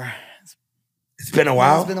don't remember. It's been a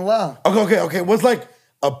while. It's been a while. Okay. What's like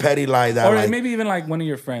a petty lie that Or like... maybe even like one of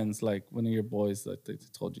your friends, like one of your boys that they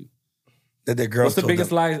told you. That their girls What's the told biggest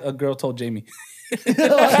them. lie a girl told Jamie? What's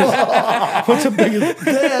the biggest?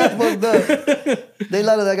 Yeah, that's fucked up. They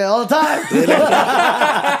lie to that guy all the time.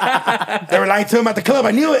 They were lying to him at the club.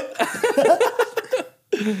 I knew it.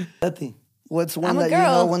 Nothing. What's one I'm a that you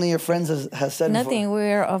girl. know one of your friends has said Nothing. before?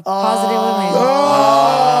 We're a positive women.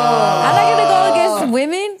 Oh. I'm not gonna go against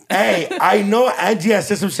women. Hey, I know Angie has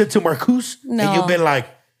said some shit to Marcus. No. And you've been like,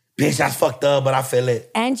 bitch, that's fucked up, but I feel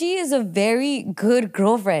it. Angie is a very good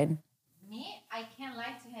girlfriend. Me, I can't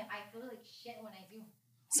lie to him. I feel like shit when I do.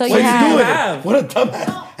 So What you are you have. doing? What a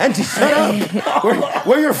dumbass. Angie, shut up.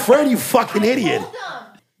 We're your friend, you fucking idiot.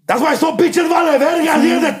 That's why son pinches vale vergas,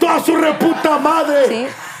 hijos de toda su reputa madre. Sí.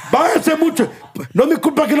 Váyanse mucho. No es mi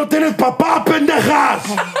culpa que no tienes papá, pendejas.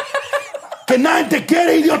 Que nadie te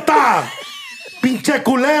quiere, idiota. Pinche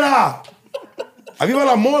culera. Aviva el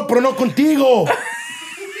amor, pero no contigo.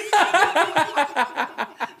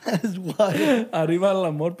 That's wild. Arriba el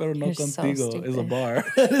amor, pero no You're so contigo stupid. is a bar.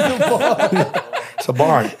 It's a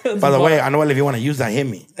bar. By the way, I know if you want to use that, hit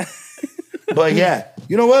me. But yeah,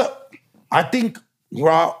 you know what? I think we're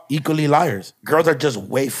all equally liars. Girls are just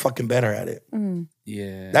way fucking better at it.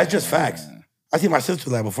 Yeah. That's just facts. I see my sister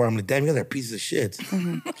do that before. I'm like, damn, you guys are pieces of shit.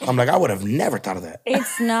 I'm like, I would have never thought of that.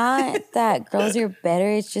 It's not that girls are better.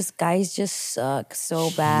 It's just guys just suck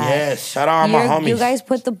so bad. Yes, shout out my homies. You guys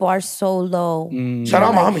put the bar so low. Shout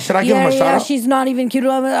out my homies. Should I give him a shout out? She's not even cute.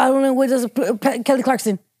 I don't know what does Kelly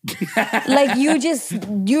Clarkson. Like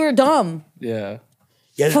you're dumb. Yeah.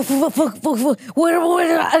 Yeah, Fuck. What?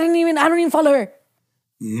 I don't even follow her.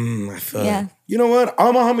 I feel Yeah. it. You know what?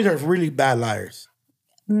 All my homies are really bad liars.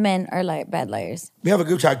 Men are like bad liars. We have a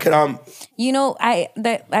group chat. You know, I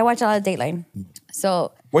watch a lot of Dateline.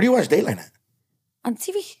 So Where do you watch Dateline at? on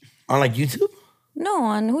TV? On like YouTube? No,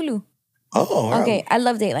 on Hulu. Oh, wow. Okay, I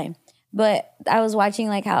love Dateline, but I was watching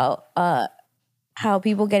like how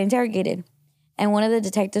people get interrogated, and one of the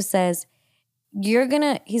detectives says,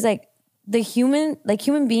 he's like,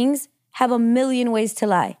 human beings have a million ways to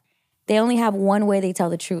lie. They only have one way they tell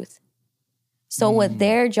the truth. So what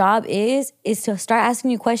their job is to start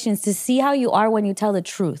asking you questions to see how you are when you tell the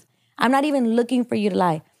truth. I'm not even looking for you to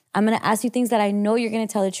lie. I'm going to ask you things that I know you're going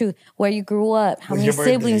to tell the truth. Where you grew up, how many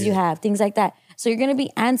siblings you have, things like that. So you're going to be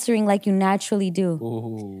answering like you naturally do.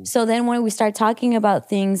 Ooh. So then when we start talking about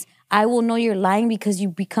things, I will know you're lying because you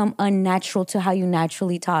become unnatural to how you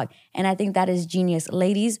naturally talk. And I think that is genius.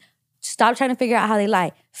 Ladies, stop trying to figure out how they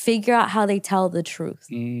lie. Figure out how they tell the truth.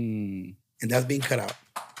 And that's being cut out.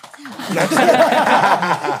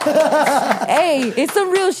 Hey, it's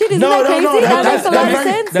some real shit. Isn't No, that crazy? That makes a lot of very-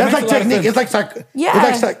 sense. That's like makes a lot of technique. sense. It's like Yeah.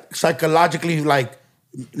 it's like psychologically like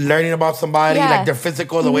learning about somebody, Yeah. like their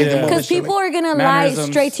physical, the way they move. Because and shit people like- are gonna lie Mannerisms.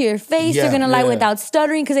 straight to your face. Yeah, They're gonna lie yeah. without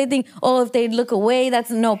stuttering because they think, oh, if they look away,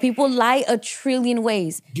 no. People lie a trillion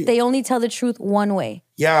ways. They only tell the truth one way.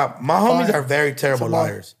 Yeah, my homies Fine. are very terrible It's a bar.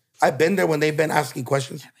 liars. I've been there when they've been asking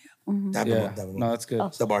questions. That Yeah. one. No, that's good.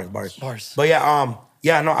 It's the bars. Bars. But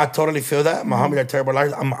yeah, no, I totally feel that. My homies are terrible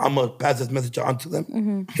liars. I'm gonna pass this message on to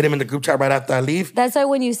them. Hit them in the group chat right after I leave. That's why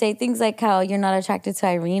when you say things like how you're not attracted to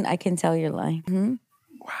Irene, I can tell you're lying.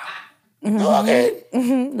 Okay.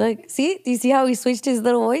 Like, see? Do you see how he switched his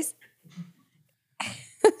little voice?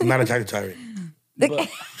 I'm not attracted to Irene.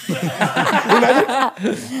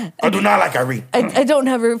 I do not like Irene. I don't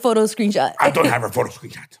have her photo screenshot. I don't have her photo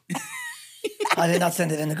screenshot. I did not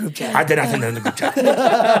send it in the group chat. I did not send it in the group chat.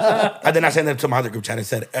 I did not send it to my other group chat and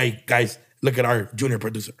said, hey, guys, look at our junior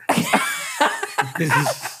producer.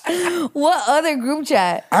 What other group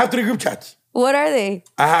chat? I have 3 group chats. What are they?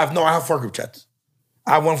 I have 4 group chats.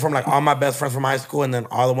 I have one from like all my best friends from high school and then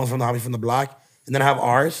all the ones from the hobby from the block. And then I have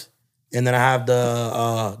ours. And then I have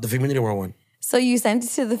the community world one. So you sent it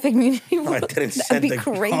to the community? No, I didn't That'd send be the-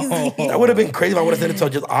 crazy. That would have been crazy if I would have sent it to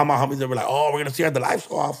just all my homies that were like, oh, we're going to see her at the live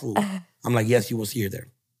show. Awful. I'm like, yes, you will see her there.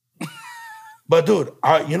 But dude,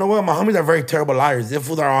 you know what? My homies are very terrible liars. They're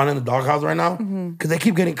fools that are on in the doghouse right now because they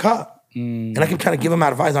keep getting caught. And I keep trying to give them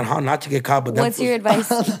advice on how not to get caught. But them What's your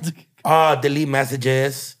fools- advice? delete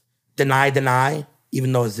messages, deny,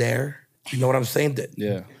 even though it's there. You know what I'm saying?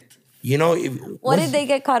 Yeah. You know, What did they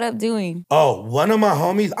get caught up doing? Oh, one of my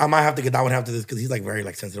homies, I might have to get that one after this because he's like very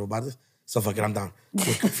like sensitive about this. So fuck it, I'm down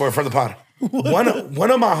for the pod. One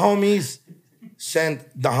of my homies sent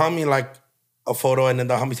the homie like a photo, and then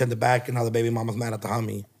the homie sent it back, and now the baby mama's mad at the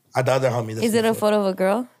homie. At the other homie. Is it a photo of a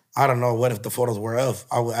girl? I don't know what if the photos were of.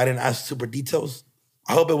 I didn't ask super details.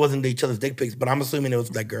 I hope it wasn't each other's dick pics, but I'm assuming it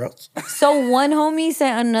was like girls. So one homie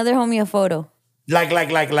sent another homie a photo Like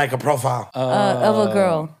a profile of a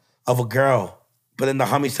girl. of a girl. But then the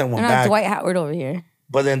homie sent one And back. Dwight Howard over here.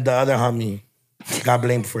 But then the other homie got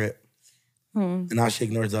blamed for it. And now she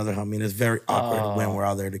ignores the other homie. And it's very awkward when we're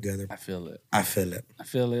all there together. I feel it. I feel it.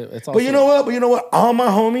 It's also, But you know what? All my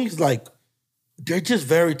homies, like, they're just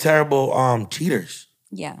very terrible cheaters.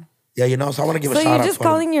 Yeah. Yeah, you know, so I want to give a So shout out. you're just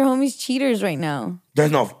calling your homies cheaters right now.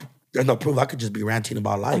 There's no proof. I could just be ranting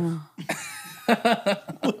about life.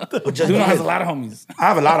 Duno has a lot of homies. I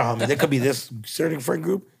have a lot of homies. It could be this certain friend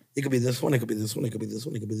group. It could be this one. It could be this one. It could be this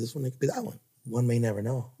one. It could be this one. It could be that one. One may never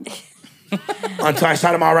know. Until I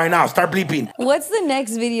shout them out right now. Start bleeping. What's the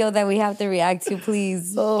next video that we have to react to,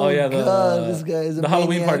 please? Oh, yeah, God, this guy is a the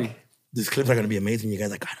Halloween maniac. party. These clips are going to be amazing. You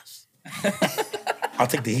guys are got us. I'll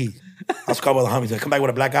take the heat. I'll squabble the homies. Come back with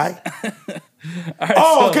a black eye.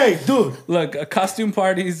 Okay, dude. Look, costume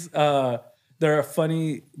parties, they're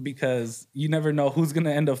funny because you never know who's going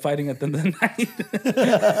to end up fighting at the end of the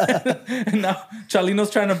night. And now Chalino's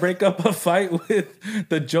trying to break up a fight with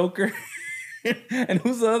the Joker. And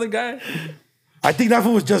who's the other guy? I think that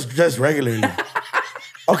fool was just dressed regularly.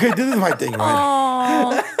 Okay, this is my thing,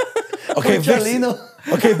 right? Okay,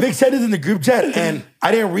 Vic said it in the group chat, and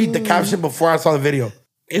I didn't read the caption before I saw the video.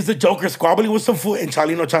 Is the Joker squabbling with some fool and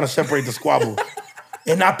Chalino trying to separate the squabble?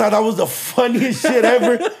 And I thought that was the funniest shit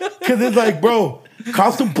ever. Because it's like, bro,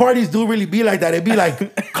 costume parties do really be like that. It'd be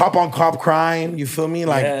like cop on cop crime, you feel me?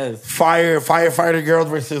 Like firefighter girls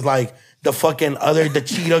versus like the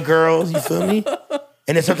cheetah girls, you feel me?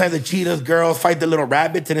 And then sometimes the cheetahs girls fight the little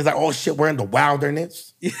rabbits and it's like, oh shit, we're in the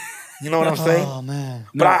wilderness. You know what I'm saying? Oh, man.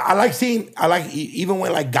 But I like even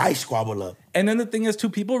when like guys squabble up. And then the thing is, too,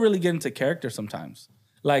 people really get into character sometimes.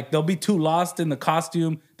 Like, they'll be too lost in the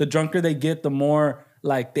costume. The drunker they get, the more,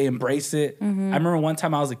 like, they embrace it. I remember one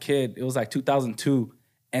time I was a kid. It was, like, 2002.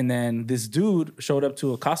 And then this dude showed up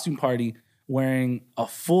to a costume party wearing a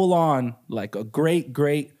full-on, like, a great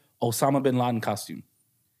Osama bin Laden costume.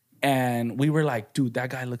 And we were like, dude,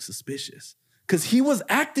 that guy looks suspicious. Because he was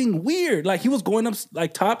acting weird. Like, he was going up,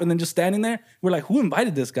 like, top and then just standing there. We're like, who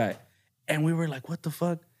invited this guy? And we were like, what the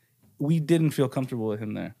fuck? We didn't feel comfortable with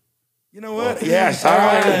him there. You know what? Yeah, shout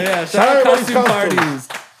out costume parties.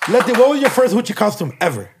 Letty, what was your first hoochie costume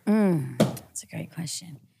ever? That's a great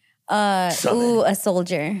question. A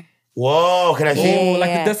soldier. Whoa, can I see? Oh, like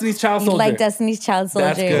the Destiny's Child soldier. Like Destiny's Child soldier.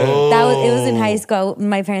 That's good. It was in high school.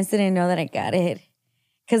 My parents didn't know that I got it.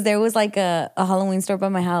 Because there was like a Halloween store by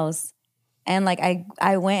my house. And like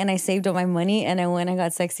I went and I saved up my money and I went and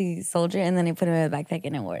got sexy soldier and then I put it in my backpack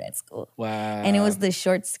and I wore it at school. Wow. And it was the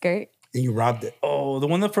short skirt. And you robbed it. Oh, the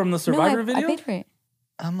one from the Survivor video? I paid for it.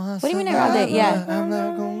 What do you mean I robbed it?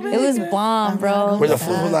 Yeah. It was bomb, bro. Where the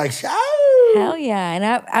fool was like, shout. Hell yeah. And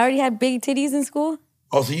I already had big titties in school.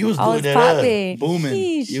 Oh, so you was I was doing that popping. Booming.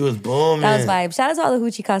 Sheesh. You was booming. That was vibe. Shout out to all the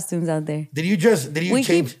hoochie costumes out there. Did you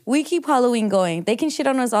change? We keep Halloween going. They can shit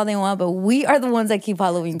on us all they want, but we are the ones that keep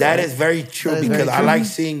Halloween going. That is very true because I like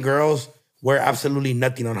seeing girls wear absolutely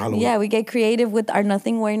nothing on Halloween. Yeah, we get creative with our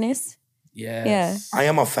nothing awareness. Yes. I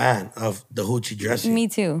am a fan of the hoochie dressing. Me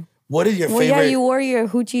too. What is your favorite? Well, yeah, you wore your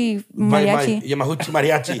hoochie mariachi. My hoochie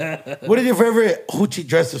mariachi. What is your favorite hoochie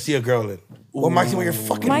dress to see a girl in? Well, Maximo, you're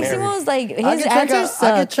fucking married. Maximo's like, his I answers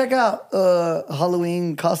suck. could check out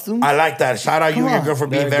Halloween costumes. I like that. Shout out you and your girl for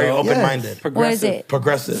being very open-minded. Yes. What is it?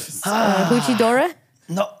 Progressive. Hoochie Dora?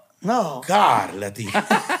 No. God, Letty.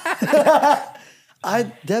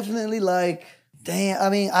 I definitely like,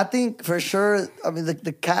 I think for sure,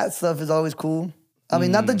 the cat stuff is always cool. I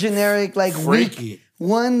mean, not the generic, like, freaky weak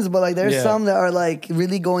ones, but like there's some that are like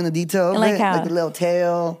really go into detail. Like how? Like the little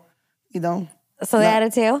tail, you know. So they had a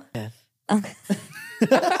tail? Yes. I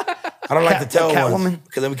don't like the tail cat ones woman.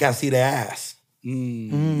 because then we can't see the ass.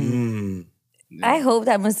 I hope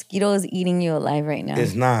that mosquito is eating you alive right now.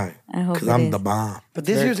 It's not. I hope because it I'm is. the bomb. But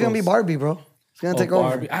this Very year's gonna be close. Barbie, bro. It's gonna take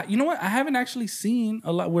over. You know what? I haven't actually seen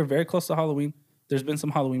a lot. We're very close to Halloween. There's been some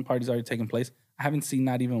Halloween parties already taking place. I haven't seen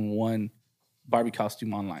not even one Barbie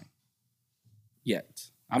costume online yet.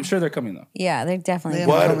 I'm sure they're coming though. Yeah, they're definitely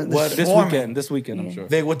What? This weekend, I'm sure.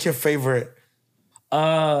 Vic, what's your favorite?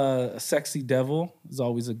 Sexy Devil is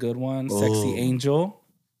always a good one. Sexy Angel.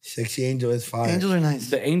 Sexy Angel is fine. Angels are nice.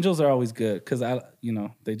 The angels are always good because they're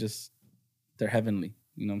heavenly.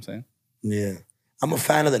 You know what I'm saying? Yeah. I'm a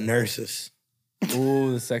fan of the nurses.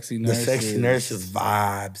 Ooh, the sexy The nurses. sexy nurses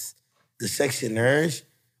vibes. The sexy nurse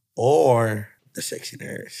or the sexy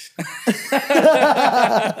nurse.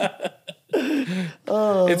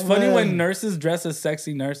 It's funny when nurses dress as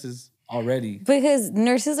sexy nurses already. Because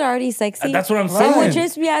nurses are already sexy. That's what I'm And saying. what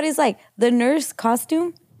trips me out is like the nurse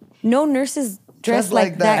costume. No nurses dress Dress like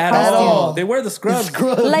like that that At costume. all. They wear the scrubs.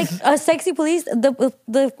 Like a sexy police,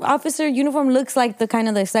 the officer uniform looks like the kind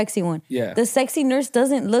of the sexy one. Yeah. The sexy nurse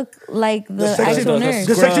doesn't look like the sexy actual does. nurse.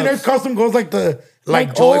 The sexy Scrubs. nurse costume goes like the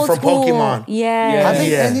Like Joy old from school. Pokemon. Yeah. I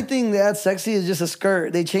think Yeah. anything that's sexy is just a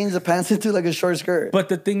skirt. They change the pants into like a short skirt. But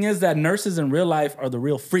the thing is that nurses in real life are the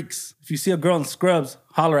real freaks. If you see a girl in scrubs,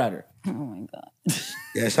 holler at her. Oh my God.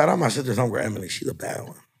 Yeah, shout out my sister's homegirl, Emily. She's a bad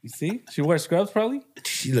one. You see? She wears scrubs probably?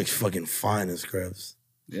 She looks fucking fine in scrubs.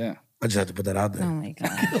 Yeah. I just have to put that out Oh there. my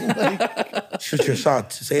God. Shoot your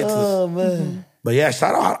shot. Say it to Oh us. man. But yeah,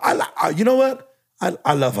 shout out. You know what?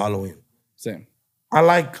 I love Halloween. Same. I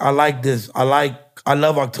like this. I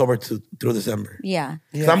love October through December. Yeah.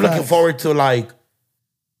 'Cause I'm looking forward to like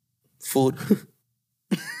food.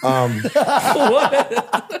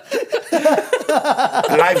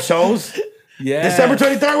 Live shows. Yeah. December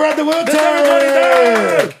 23rd, we're at the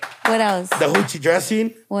wheelchair. What else? The hoochie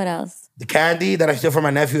dressing, What else? the candy that I steal from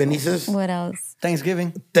my nephew and nieces. What else?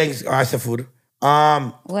 Thanksgiving. Thanks. I said food.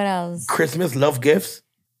 What else? Christmas, love gifts,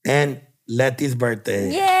 and Letty's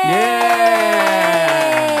birthday. Yay!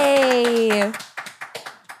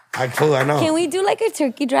 I know. Can we do like a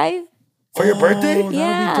turkey drive? For your birthday?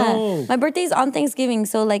 Yeah. dope. My birthday's on Thanksgiving,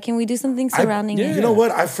 so like, can we do something surrounding it? You know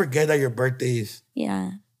what? I forget that your birthday is.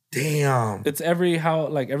 Yeah. Damn. It's every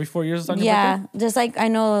 4 years on your Yeah. birthday? Just like I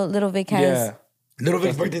know Little Vic has. Yeah. Little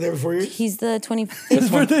Vic's birthday is every 4 years? He's the 25th. His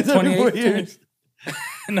birthday's every 4 28 years.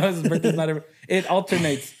 No, his birthday's not every. It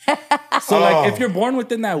alternates. So like, if you're born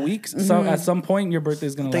within that week, so at some point your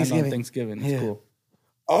birthday's gonna land on Thanksgiving. It's cool.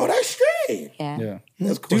 Oh, that's straight. Yeah. Yeah.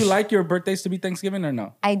 That's cool. Do you like your birthdays to be Thanksgiving or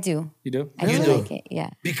no? I do. You do? I do like it.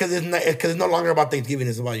 Yeah. Because it's no longer about Thanksgiving,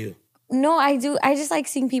 it's about you. No, I do. I just like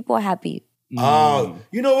seeing people happy. Oh,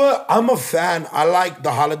 you know what? I'm a fan. I like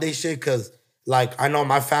the holiday shit because, like, I know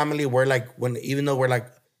my family, we're like, even though we're like,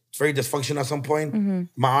 it's very dysfunctional at some point,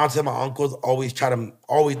 my aunts and my uncles always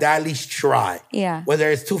they at least try. Yeah.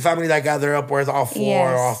 Whether it's two families that gather up, or it's all four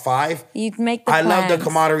or all five. You make the I love the plans.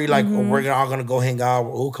 camaraderie, like, we're all gonna go hang out.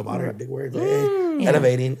 Oh, camaraderie, big word. Hey,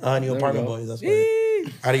 elevating. New apartment boys. That's right.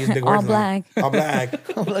 I gotta use big words All now. black. All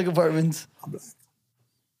black. I'm like apartments.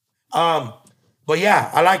 But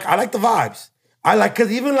yeah, I like the vibes. I like,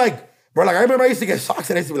 cause even like, bro, like I remember I used to get socks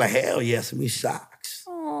and I used to be like, hell yes, send me socks.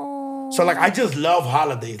 Aww. So like, I just love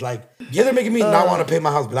holidays. Like, yeah, they're making me not want to pay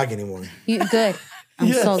my house back anymore. You good.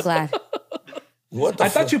 I'm so glad. What the I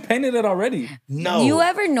thought you painted it already. No. You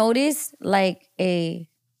ever notice like maybe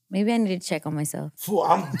I need to check on myself. Fool,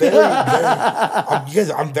 I'm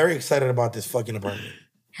very excited about this fucking apartment.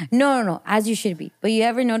 No. As you should be. But you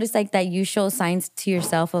ever notice like that you show signs to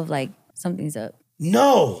yourself of like something's up?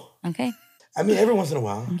 No. Okay. I mean, every once in a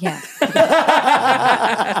while. Yeah.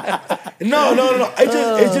 No.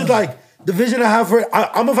 It's just like the vision I have for it.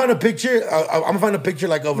 I'm gonna find a picture. I'm gonna find a picture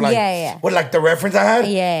like of like what like the reference I had.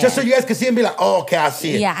 Yeah. Just so you guys can see and be like, oh, okay, I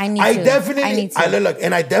see it. Yeah, I need to. Definitely. I need to. Look,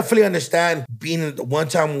 and I definitely understand being one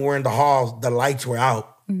time when we were in the halls, the lights were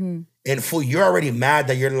out, and fool, you're already mad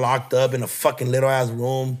that you're locked up in a fucking little ass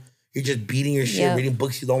room. You're just beating your shit, reading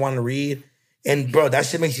books you don't want to read, and bro, that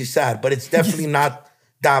shit makes you sad. But it's definitely not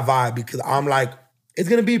that vibe because I'm like, it's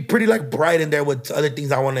gonna be pretty like bright in there with other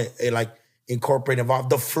things I want to like incorporate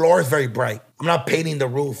involved. The floor is very bright. I'm not painting the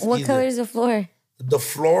roof. What either. color is the floor? The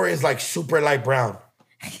floor is like super light brown.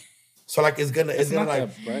 So like it's gonna Not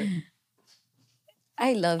like that bright.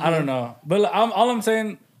 I love you. I don't know, but all I'm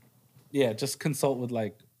saying, yeah, just consult with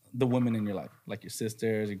like the women in your life, like your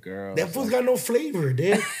sisters, your girls. that fool's got no flavor,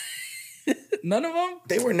 dude. None of them.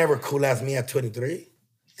 They were never cool as me at 23.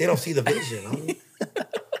 They don't see the vision. Homie.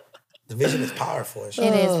 The vision is powerful. And shit.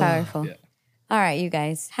 It is powerful. Yeah. All right, you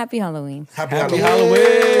guys. Happy Halloween. Happy Happy Halloween.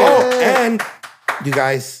 Halloween. Oh, and you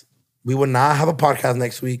guys, we will not have a podcast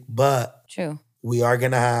next week, but True. we are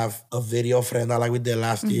gonna have a video ofrenda like we did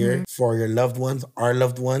last year for your loved ones, our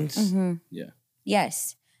loved ones. Yeah.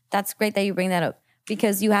 Yes. That's great that you bring that up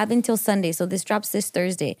because you have until Sunday. So this drops this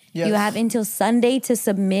Thursday. Yes. You have until Sunday to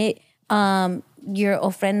submit your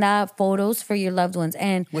ofrenda photos for your loved ones.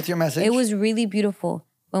 And With your message. it was really beautiful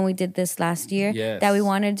when we did this last year that we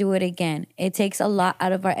want to do it again. It takes a lot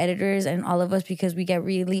out of our editors and all of us because we get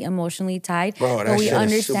really emotionally tied. Bro, that but we shit is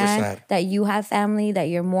super understand sad. that you have family, that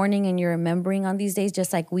you're mourning and you're remembering on these days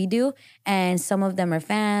just like we do. And some of them are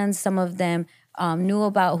fans, some of them knew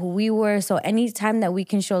about who we were. So anytime that we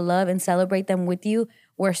can show love and celebrate them with you,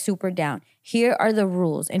 we're super down. Here are the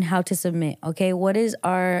rules and how to submit, okay? What is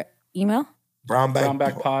our email?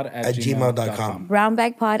 Brownbackpod@gmail.com.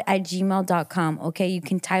 brownbackpod@gmail.com. Okay, you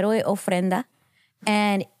can title it Ofrenda.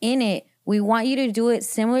 And in it, we want you to do it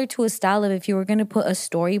similar to a style of if you were going to put a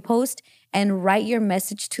story post and write your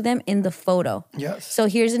message to them in the photo. Yes. So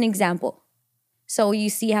here's an example. So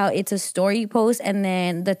you see how it's a story post and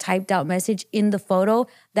then the typed out message in the photo.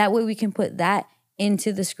 That way we can put that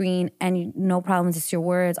into the screen, and no problems. It's your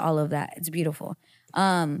words, all of that. It's beautiful.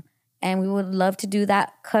 And we would love to do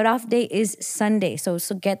that. Cutoff date is Sunday. So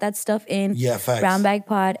get that stuff in. Yeah, facts.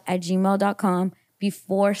 brownbagpod@gmail.com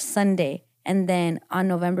before Sunday. And then on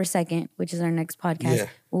November 2nd, which is our next podcast,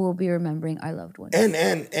 we will be remembering our loved ones.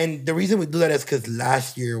 And the reason we do that is because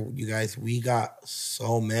last year, you guys, we got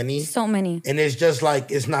so many. So many. And it's just like,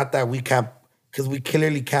 it's not that we can't, because we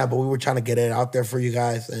clearly can't, but we were trying to get it out there for you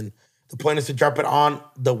guys. And the point is to drop it on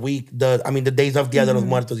the days of Dia de los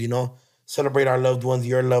Muertos, you know? Celebrate our loved ones,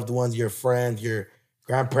 your friends, your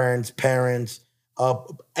grandparents, parents,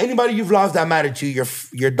 anybody you've lost that matter to you,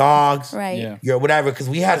 your dogs, right? Your whatever. Because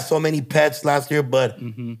we had so many pets last year, but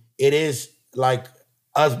it is like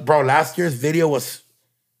us, bro. Last year's video was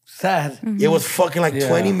sad. It was fucking like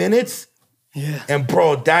 20 minutes. Yeah. And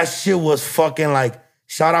bro, that shit was fucking like,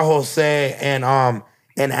 shout out Jose and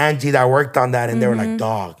Angie that worked on that, and they were like,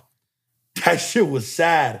 dog, that shit was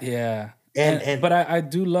sad. Yeah. But I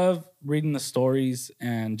do love reading the stories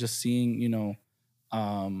and just seeing, you know,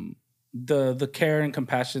 the care and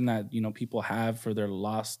compassion that, you know, people have for their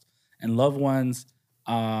lost and loved ones.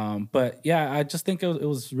 But yeah, I just think it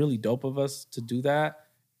was really dope of us to do that.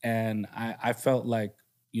 And I felt like,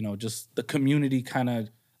 you know, just the community kind of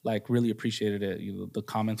like really appreciated it. You know, the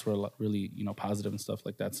comments were really, you know, positive and stuff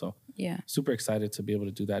like that. So yeah, super excited to be able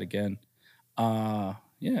to do that again. Yeah,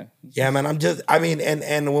 man.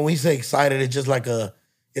 And when we say excited, it's just like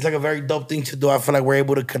it's like a very dope thing to do. I feel like we're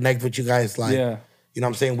able to connect with you guys. Like, you know what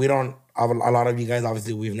I'm saying? We don't, a lot of you guys,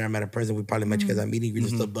 obviously, we've never met in person. We probably met you guys at meeting and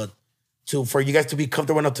stuff. But for you guys to be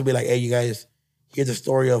comfortable enough to be like, hey, you guys, here's the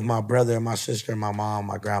story of my brother, my sister, my mom,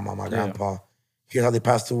 my grandma, my grandpa. Here's how they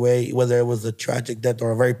passed away, whether it was a tragic death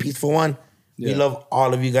or a very peaceful one. We love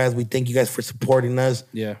all of you guys. We thank you guys for supporting us.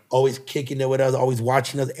 Yeah. Always kicking it with us, always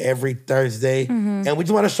watching us every Thursday. And we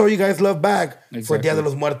just want to show you guys love back for Dia de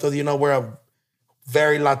los Muertos. You know, we're a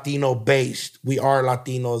very Latino based. We are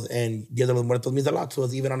Latinos, and Dia de los Muertos means a lot to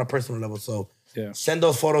us, even on a personal level. So send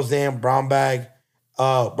those photos in,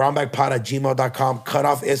 brownbagpod@gmail.com.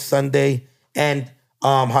 Cutoff is Sunday. And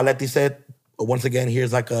how Leti said, once again,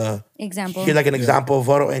 here's like an example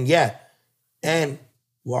photo. And and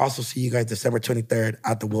we'll also see you guys December 23rd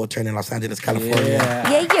at the World Trade in Los Angeles, California.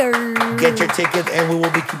 Get your tickets, and we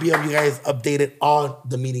will be keeping you guys updated on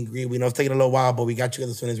the meet and greet. We know it's taking a little while, but we got you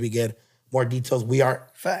guys as soon as we get more details. We are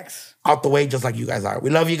out the way just like you guys are.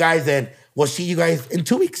 We love you guys, and we'll see you guys in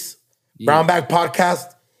 2 weeks. Brown Bag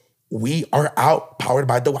Podcast. We are out, powered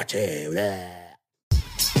by The Watch.